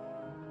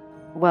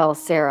 "Well,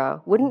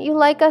 Sarah, wouldn't you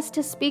like us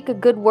to speak a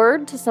good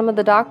word to some of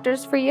the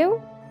doctors for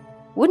you?"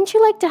 Wouldn't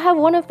you like to have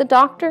one of the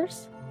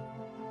doctors?"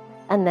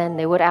 And then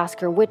they would ask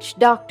her which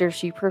doctor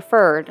she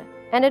preferred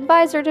and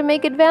advise her to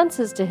make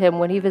advances to him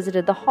when he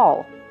visited the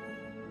hall.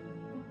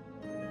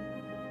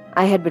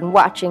 I had been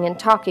watching and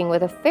talking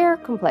with a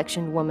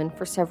fair-complexioned woman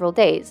for several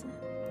days,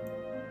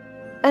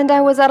 and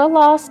I was at a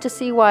loss to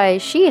see why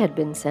she had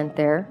been sent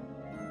there.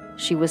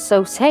 She was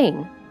so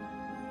sane.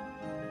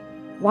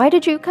 "Why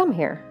did you come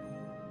here?"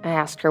 I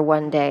asked her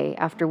one day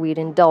after we'd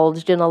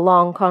indulged in a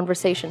long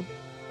conversation.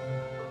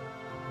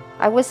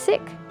 "I was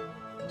sick,"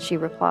 she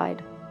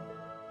replied.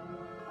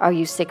 "Are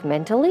you sick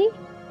mentally?"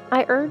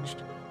 I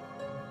urged.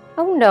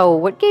 "Oh no,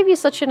 what gave you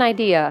such an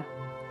idea?"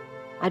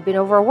 I'd been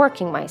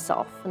overworking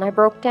myself, and I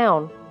broke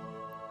down.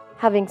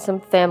 Having some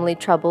family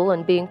trouble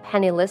and being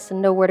penniless and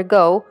nowhere to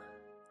go,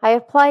 I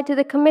applied to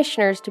the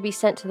commissioners to be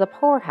sent to the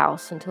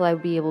poorhouse until I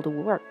would be able to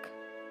work.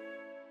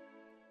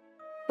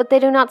 "But they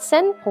do not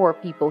send poor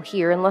people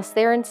here unless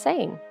they are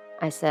insane,"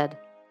 I said.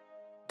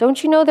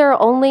 "Don't you know there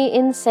are only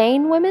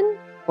insane women,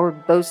 or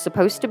those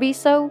supposed to be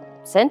so,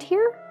 sent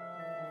here?"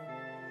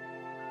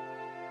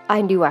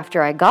 I knew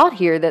after I got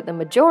here that the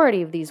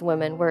majority of these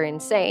women were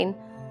insane,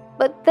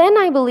 but then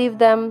I believed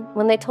them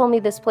when they told me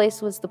this place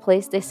was the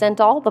place they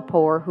sent all the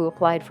poor who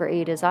applied for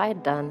aid as I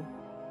had done.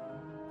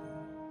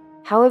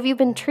 "How have you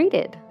been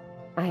treated?"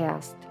 I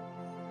asked.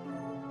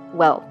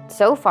 "Well,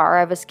 so far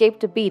I've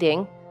escaped a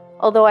beating,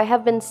 although I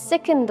have been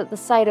sickened at the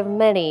sight of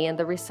many and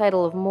the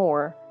recital of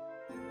more.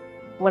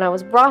 When I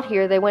was brought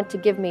here, they went to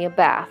give me a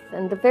bath,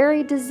 and the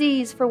very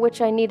disease for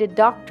which I needed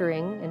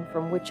doctoring and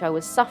from which I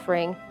was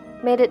suffering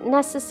made it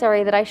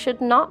necessary that I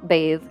should not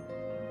bathe.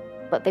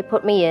 But they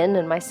put me in,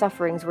 and my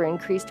sufferings were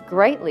increased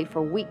greatly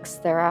for weeks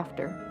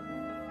thereafter."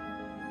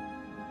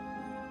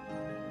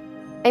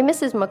 A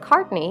Mrs.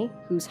 McCartney,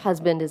 whose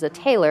husband is a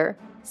tailor,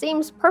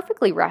 seems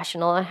perfectly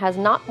rational and has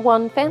not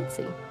one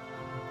fancy.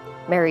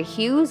 Mary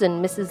Hughes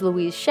and Mrs.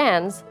 Louise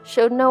Shands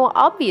showed no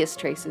obvious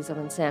traces of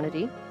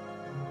insanity.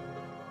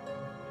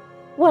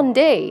 One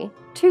day,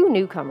 2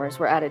 newcomers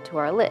were added to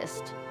our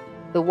list.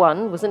 The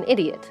one was an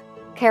idiot,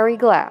 Carrie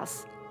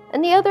Glass,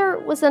 and the other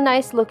was a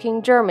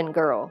nice-looking German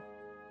girl.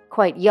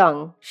 Quite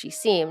young, she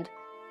seemed,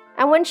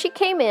 and when she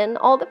came in,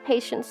 all the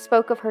patients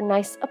spoke of her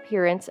nice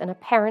appearance and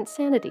apparent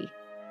sanity.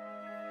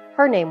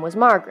 Her name was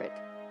Margaret.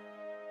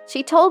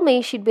 She told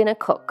me she'd been a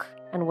cook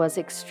and was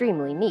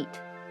extremely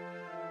neat.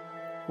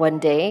 One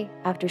day,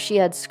 after she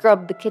had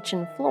scrubbed the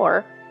kitchen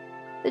floor,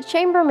 the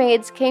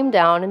chambermaids came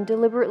down and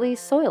deliberately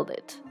soiled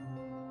it.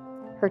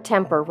 Her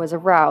temper was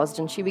aroused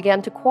and she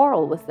began to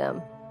quarrel with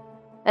them.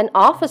 An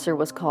officer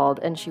was called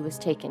and she was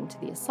taken to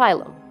the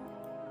asylum.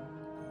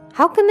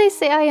 "How can they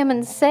say I am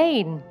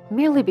insane,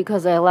 merely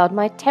because I allowed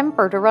my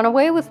temper to run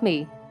away with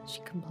me?"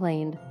 she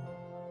complained.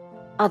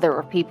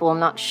 "Other people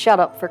not shut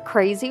up for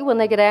crazy when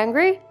they get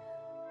angry.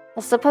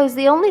 I suppose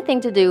the only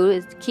thing to do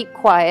is to keep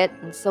quiet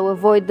and so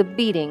avoid the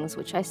beatings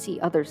which I see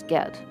others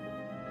get.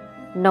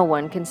 No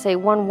one can say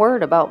one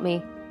word about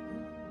me.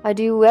 I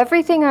do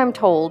everything I'm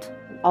told,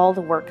 and all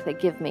the work they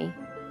give me.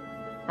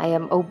 I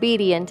am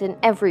obedient in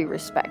every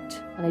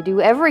respect, and I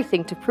do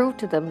everything to prove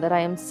to them that I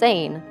am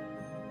sane."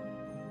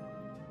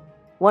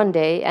 One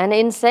day, an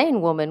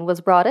insane woman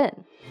was brought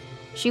in.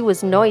 She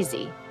was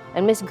noisy,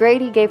 and Miss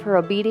Grady gave her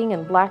a beating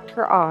and blacked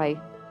her eye.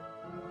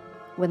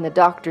 When the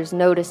doctors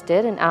noticed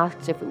it and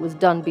asked if it was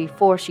done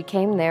before she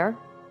came there,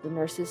 the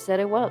nurses said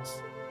it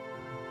was.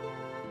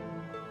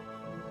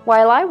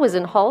 While I was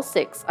in Hall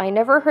 6, I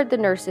never heard the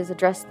nurses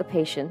address the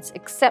patients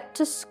except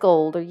to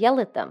scold or yell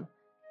at them,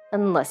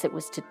 unless it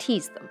was to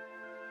tease them.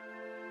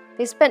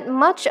 They spent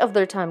much of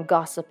their time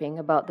gossiping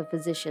about the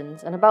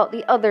physicians and about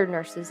the other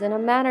nurses in a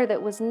manner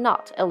that was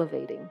not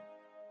elevating.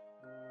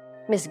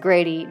 Miss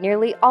Grady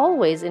nearly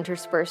always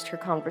interspersed her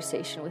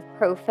conversation with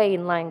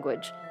profane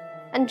language,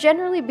 and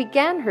generally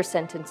began her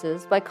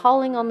sentences by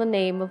calling on the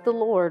name of the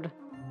Lord.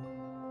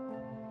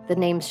 The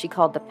names she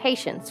called the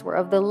patients were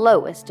of the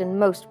lowest and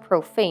most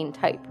profane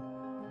type.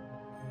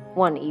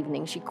 One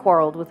evening she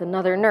quarreled with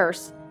another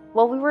nurse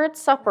while we were at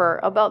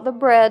supper about the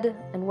bread,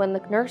 and when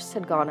the nurse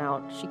had gone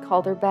out, she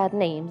called her bad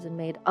names and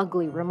made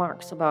ugly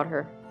remarks about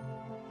her.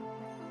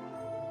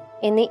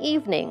 In the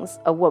evenings,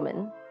 a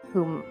woman,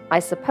 whom I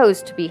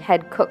supposed to be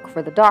head cook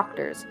for the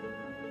doctors,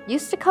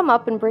 used to come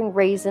up and bring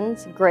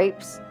raisins,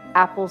 grapes,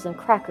 apples, and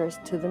crackers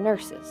to the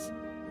nurses.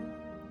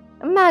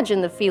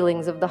 Imagine the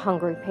feelings of the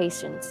hungry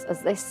patients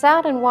as they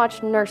sat and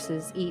watched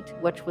nurses eat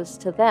what was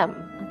to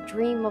them a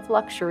dream of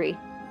luxury.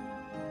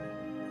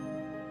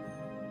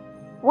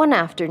 One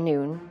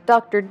afternoon,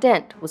 Dr.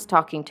 Dent was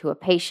talking to a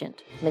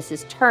patient,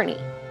 Mrs. Turney,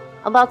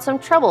 about some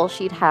trouble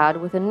she'd had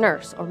with a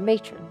nurse or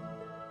matron.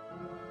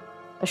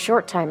 A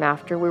short time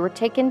after, we were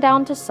taken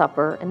down to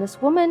supper, and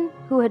this woman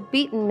who had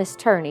beaten Miss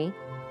Turney,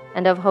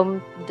 and of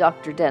whom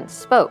Dr. Dent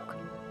spoke,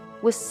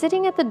 was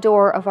sitting at the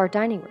door of our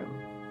dining room.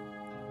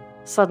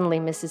 Suddenly,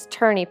 Mrs.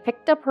 Turney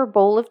picked up her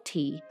bowl of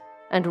tea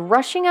and,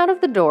 rushing out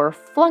of the door,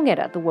 flung it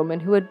at the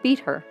woman who had beat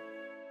her.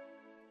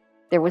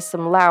 There was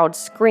some loud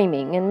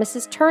screaming, and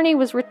Mrs. Turney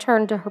was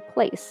returned to her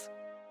place.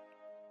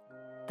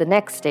 The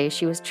next day,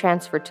 she was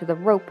transferred to the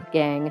rope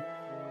gang,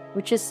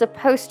 which is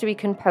supposed to be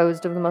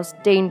composed of the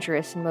most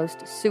dangerous and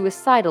most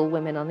suicidal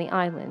women on the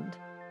island.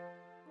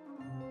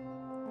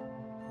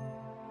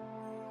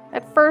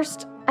 At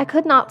first, I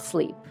could not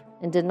sleep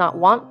and did not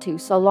want to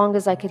so long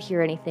as I could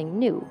hear anything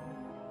new.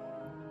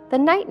 The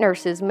night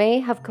nurses may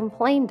have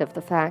complained of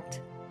the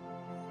fact.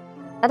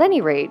 At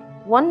any rate,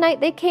 one night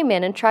they came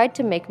in and tried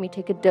to make me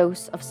take a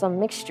dose of some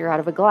mixture out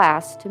of a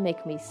glass to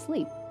make me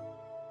sleep.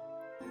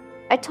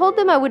 I told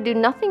them I would do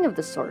nothing of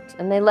the sort,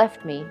 and they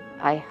left me,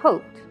 I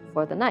hoped,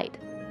 for the night.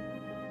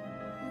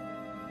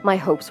 My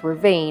hopes were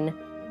vain,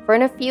 for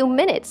in a few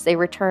minutes they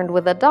returned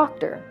with a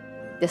doctor,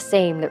 the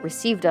same that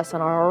received us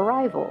on our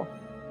arrival.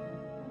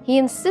 He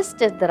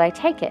insisted that I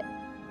take it,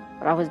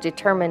 but I was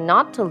determined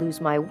not to lose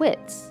my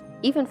wits,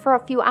 even for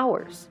a few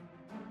hours.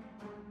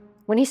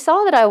 When he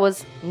saw that I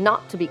was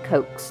not to be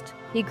coaxed,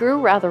 he grew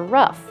rather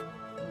rough,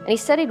 and he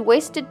said he'd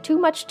wasted too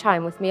much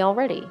time with me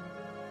already,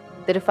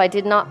 that if I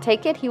did not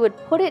take it, he would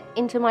put it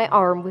into my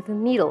arm with a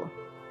needle.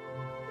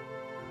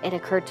 It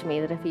occurred to me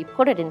that if he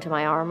put it into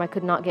my arm, I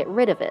could not get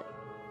rid of it,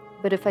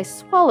 but if I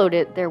swallowed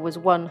it, there was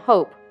one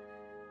hope.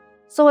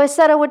 So I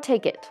said I would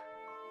take it.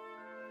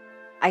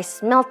 I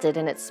smelt it,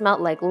 and it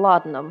smelt like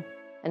laudanum,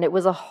 and it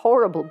was a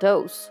horrible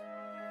dose.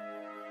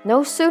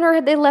 No sooner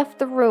had they left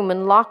the room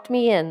and locked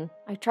me in,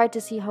 I tried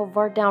to see how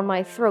far down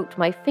my throat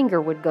my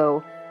finger would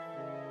go,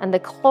 and the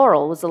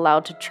chloral was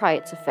allowed to try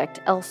its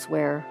effect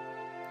elsewhere.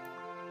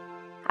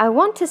 I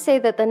want to say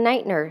that the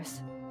night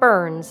nurse,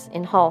 Burns,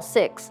 in Hall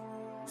 6,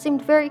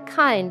 seemed very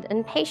kind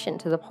and patient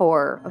to the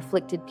poor,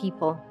 afflicted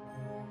people.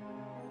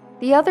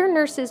 The other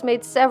nurses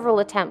made several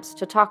attempts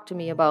to talk to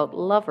me about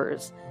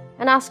lovers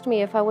and asked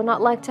me if I would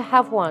not like to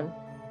have one.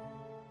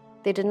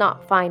 They did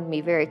not find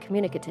me very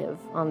communicative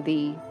on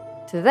the,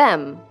 to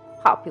them,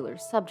 popular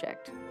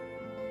subject.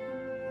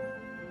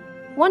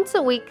 Once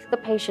a week, the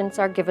patients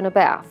are given a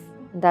bath,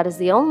 and that is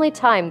the only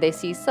time they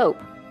see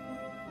soap.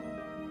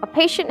 A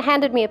patient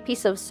handed me a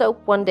piece of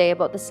soap one day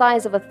about the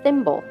size of a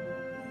thimble.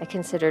 I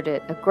considered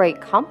it a great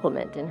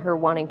compliment in her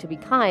wanting to be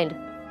kind,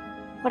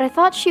 but I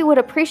thought she would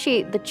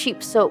appreciate the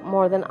cheap soap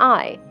more than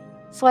I,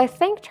 so I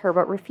thanked her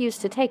but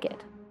refused to take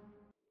it.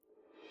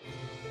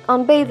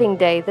 On bathing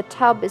day, the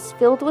tub is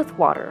filled with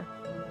water,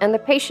 and the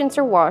patients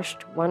are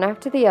washed one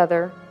after the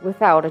other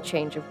without a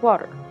change of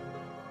water.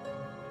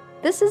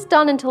 This is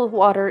done until the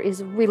water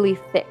is really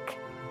thick,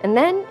 and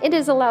then it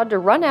is allowed to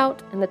run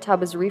out and the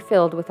tub is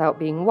refilled without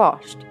being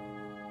washed.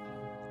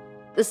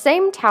 The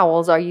same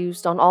towels are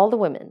used on all the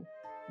women,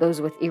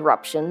 those with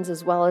eruptions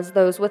as well as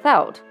those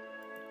without.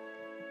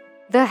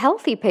 The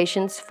healthy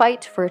patients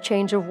fight for a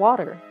change of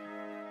water,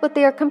 but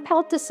they are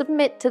compelled to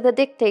submit to the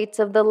dictates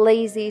of the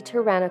lazy,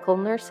 tyrannical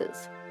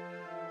nurses.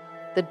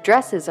 The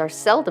dresses are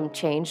seldom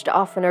changed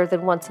oftener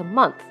than once a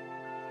month.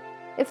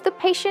 If the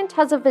patient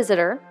has a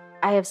visitor,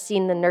 I have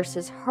seen the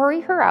nurses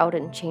hurry her out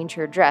and change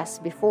her dress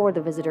before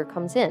the visitor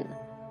comes in.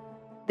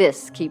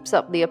 This keeps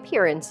up the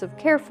appearance of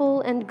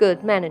careful and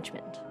good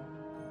management.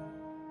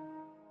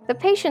 The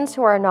patients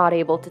who are not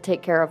able to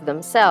take care of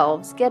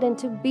themselves get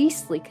into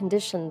beastly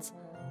conditions,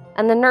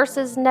 and the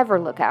nurses never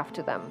look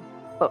after them,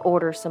 but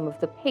order some of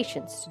the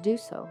patients to do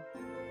so.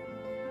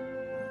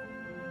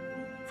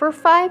 For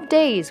 5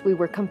 days we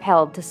were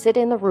compelled to sit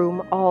in the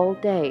room all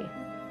day.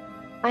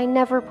 I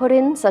never put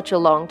in such a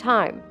long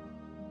time.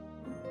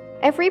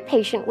 Every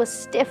patient was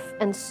stiff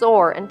and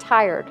sore and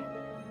tired.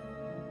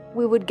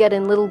 We would get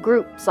in little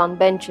groups on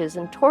benches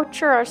and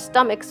torture our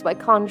stomachs by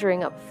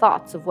conjuring up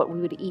thoughts of what we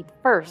would eat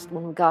first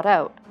when we got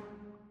out.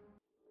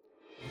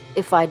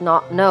 If I'd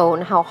not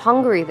known how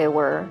hungry they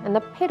were and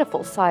the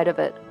pitiful side of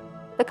it,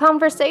 the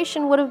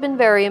conversation would have been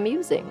very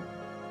amusing.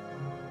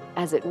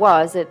 As it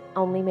was, it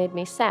only made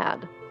me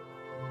sad.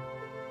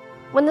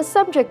 When the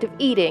subject of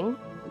eating,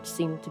 which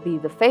seemed to be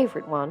the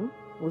favorite one,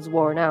 was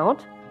worn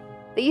out,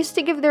 they used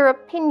to give their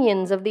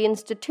opinions of the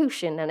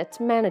institution and its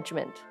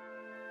management.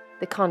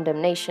 The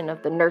condemnation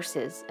of the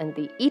nurses and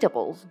the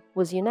eatables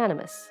was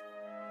unanimous.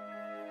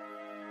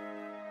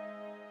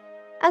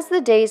 As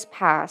the days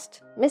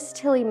passed, Miss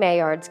Tilly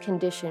Maillard's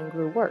condition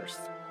grew worse.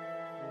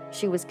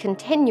 She was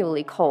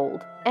continually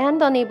cold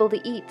and unable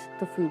to eat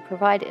the food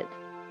provided.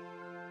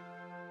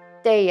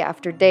 Day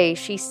after day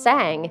she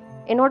sang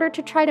in order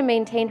to try to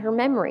maintain her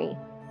memory,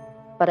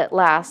 but at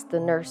last the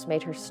nurse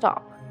made her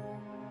stop.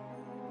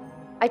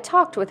 I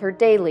talked with her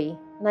daily,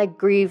 and I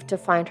grieved to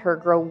find her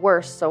grow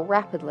worse so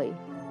rapidly.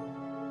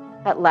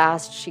 At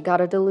last she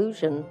got a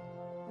delusion.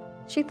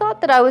 She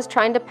thought that I was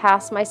trying to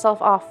pass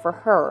myself off for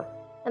her,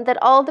 and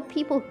that all the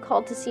people who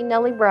called to see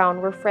Nellie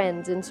Brown were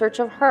friends in search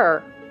of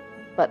her,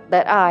 but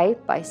that I,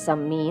 by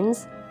some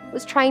means,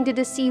 was trying to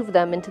deceive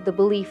them into the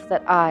belief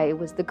that I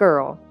was the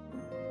girl.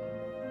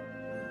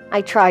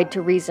 I tried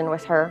to reason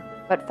with her,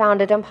 but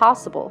found it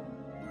impossible.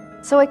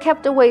 So I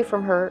kept away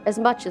from her as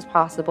much as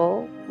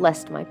possible,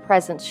 lest my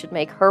presence should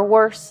make her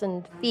worse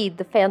and feed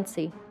the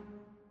fancy.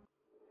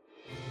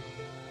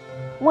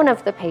 One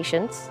of the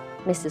patients,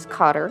 Mrs.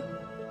 Cotter,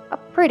 a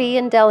pretty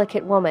and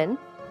delicate woman,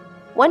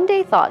 one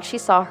day thought she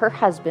saw her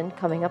husband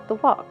coming up the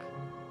walk.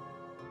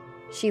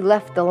 She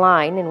left the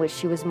line in which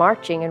she was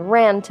marching and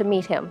ran to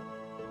meet him.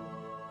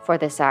 For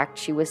this act,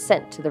 she was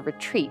sent to the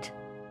retreat.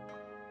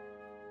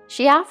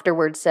 She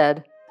afterwards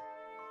said,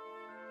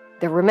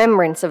 "The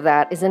remembrance of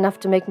that is enough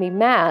to make me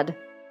mad.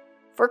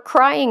 For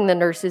crying, the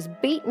nurses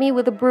beat me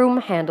with a broom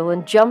handle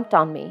and jumped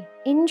on me,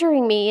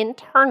 injuring me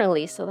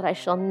internally so that I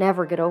shall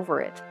never get over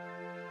it.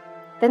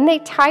 Then they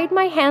tied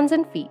my hands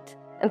and feet,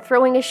 and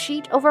throwing a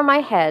sheet over my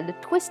head,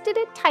 twisted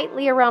it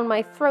tightly around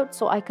my throat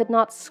so I could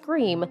not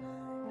scream,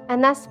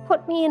 and thus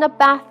put me in a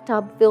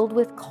bathtub filled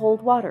with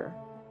cold water.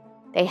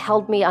 They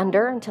held me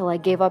under until I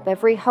gave up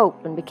every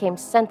hope and became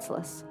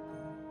senseless.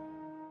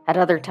 At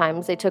other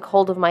times they took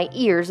hold of my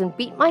ears and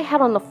beat my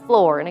head on the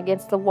floor and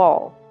against the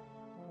wall.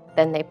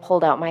 Then they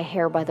pulled out my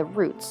hair by the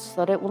roots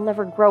so that it will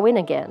never grow in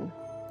again."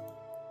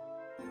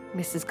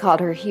 Mrs.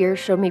 Cotter here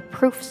showed me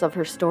proofs of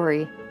her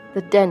story,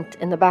 the dent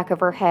in the back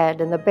of her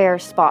head and the bare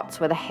spots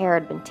where the hair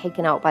had been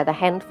taken out by the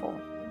handful.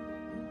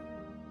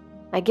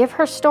 I give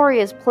her story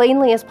as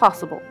plainly as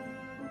possible.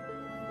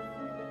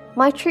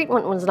 "My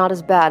treatment was not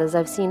as bad as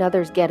I've seen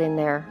others get in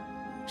there,"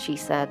 she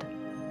said,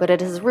 "but it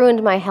has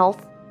ruined my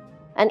health,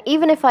 and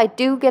even if I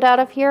do get out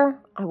of here,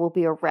 I will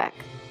be a wreck.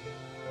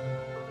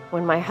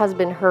 When my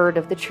husband heard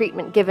of the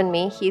treatment given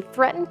me, he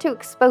threatened to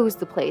expose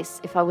the place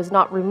if I was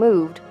not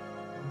removed,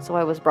 so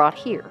I was brought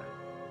here.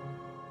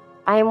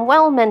 I am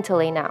well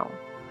mentally now.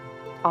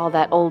 All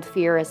that old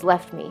fear has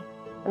left me,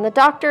 and the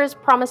doctor has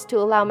promised to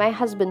allow my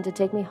husband to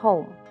take me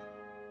home."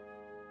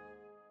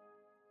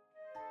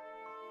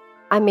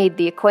 I made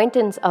the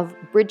acquaintance of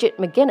Bridget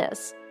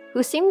McGinnis,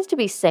 who seems to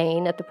be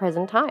sane at the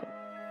present time.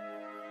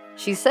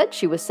 She said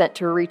she was sent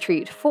to a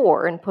retreat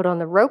 4 and put on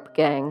the rope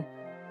gang.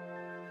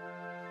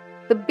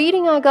 "The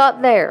beating I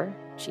got there,"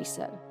 she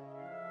said,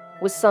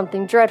 "was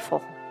something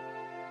dreadful.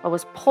 I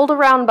was pulled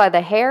around by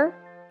the hair,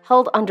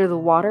 held under the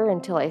water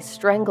until I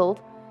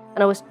strangled,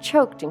 and I was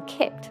choked and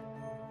kicked.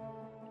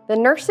 The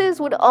nurses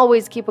would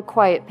always keep a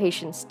quiet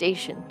patient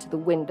stationed to the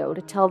window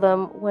to tell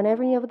them when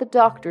any of the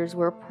doctors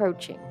were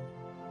approaching.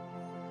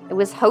 It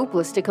was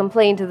hopeless to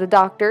complain to the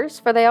doctors,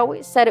 for they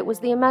always said it was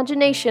the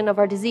imagination of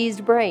our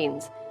diseased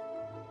brains,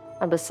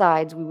 and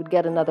besides, we would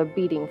get another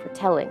beating for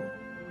telling.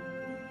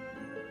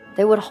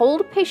 They would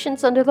hold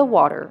patients under the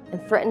water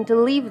and threaten to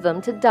leave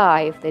them to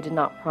die if they did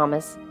not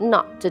promise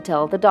not to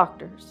tell the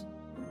doctors.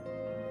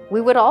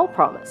 We would all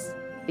promise,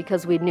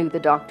 because we knew the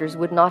doctors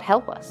would not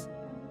help us,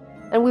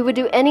 and we would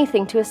do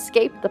anything to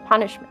escape the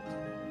punishment.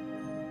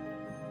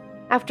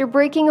 After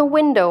breaking a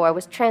window, I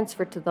was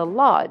transferred to the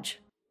lodge,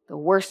 the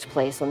worst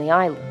place on the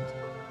island.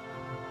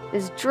 It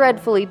is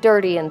dreadfully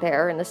dirty in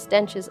there, and the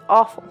stench is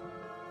awful.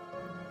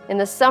 In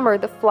the summer,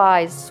 the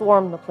flies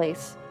swarm the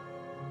place.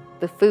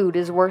 The food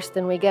is worse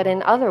than we get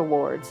in other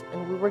wards,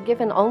 and we were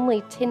given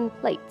only tin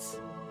plates.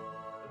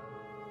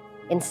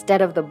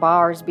 Instead of the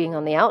bars being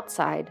on the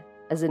outside,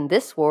 as in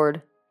this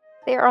ward,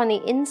 they are on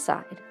the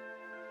inside.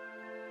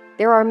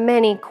 There are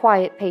many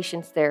quiet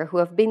patients there who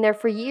have been there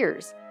for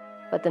years,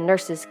 but the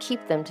nurses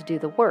keep them to do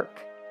the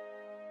work.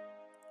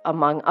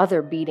 Among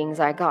other beatings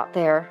I got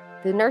there,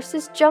 the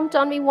nurses jumped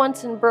on me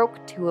once and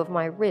broke 2 of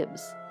my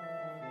ribs.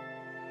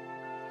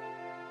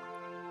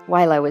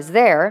 While I was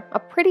there, a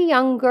pretty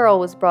young girl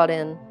was brought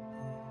in.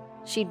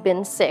 She'd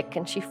been sick,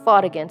 and she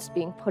fought against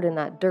being put in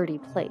that dirty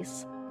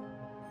place.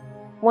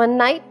 One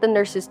night, the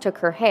nurses took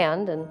her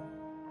hand, and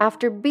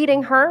after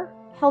beating her,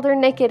 held her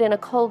naked in a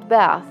cold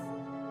bath.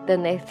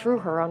 Then they threw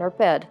her on her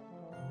bed.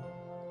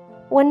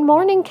 When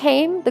morning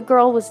came, the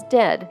girl was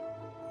dead.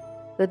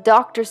 The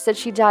doctor said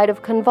she died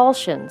of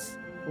convulsions,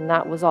 and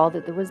that was all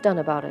that was done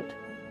about it.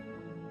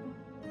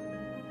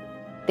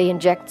 They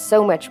inject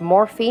so much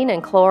morphine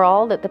and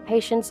chloral that the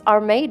patients are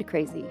made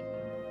crazy.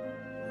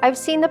 I've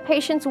seen the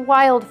patients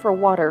wild for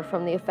water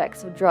from the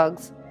effects of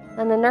drugs,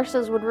 and the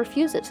nurses would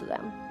refuse it to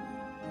them.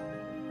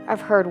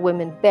 I've heard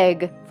women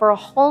beg for a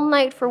whole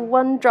night for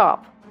 1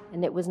 drop,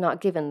 and it was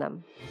not given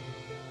them.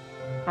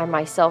 I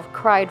myself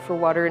cried for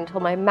water until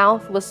my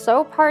mouth was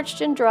so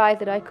parched and dry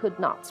that I could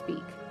not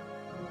speak.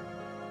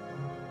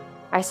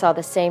 I saw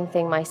the same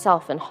thing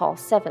myself in Hall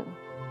 7.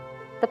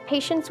 The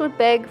patients would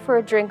beg for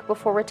a drink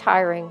before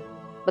retiring,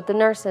 but the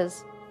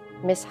nurses,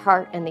 Miss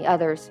Hart and the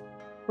others,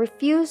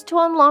 refused to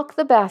unlock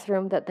the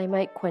bathroom that they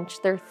might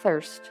quench their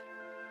thirst.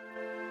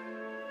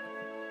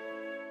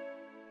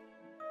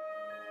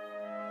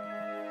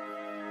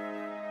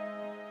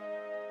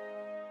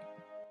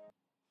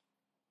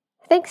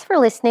 Thanks for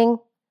listening.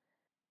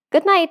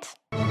 Good night.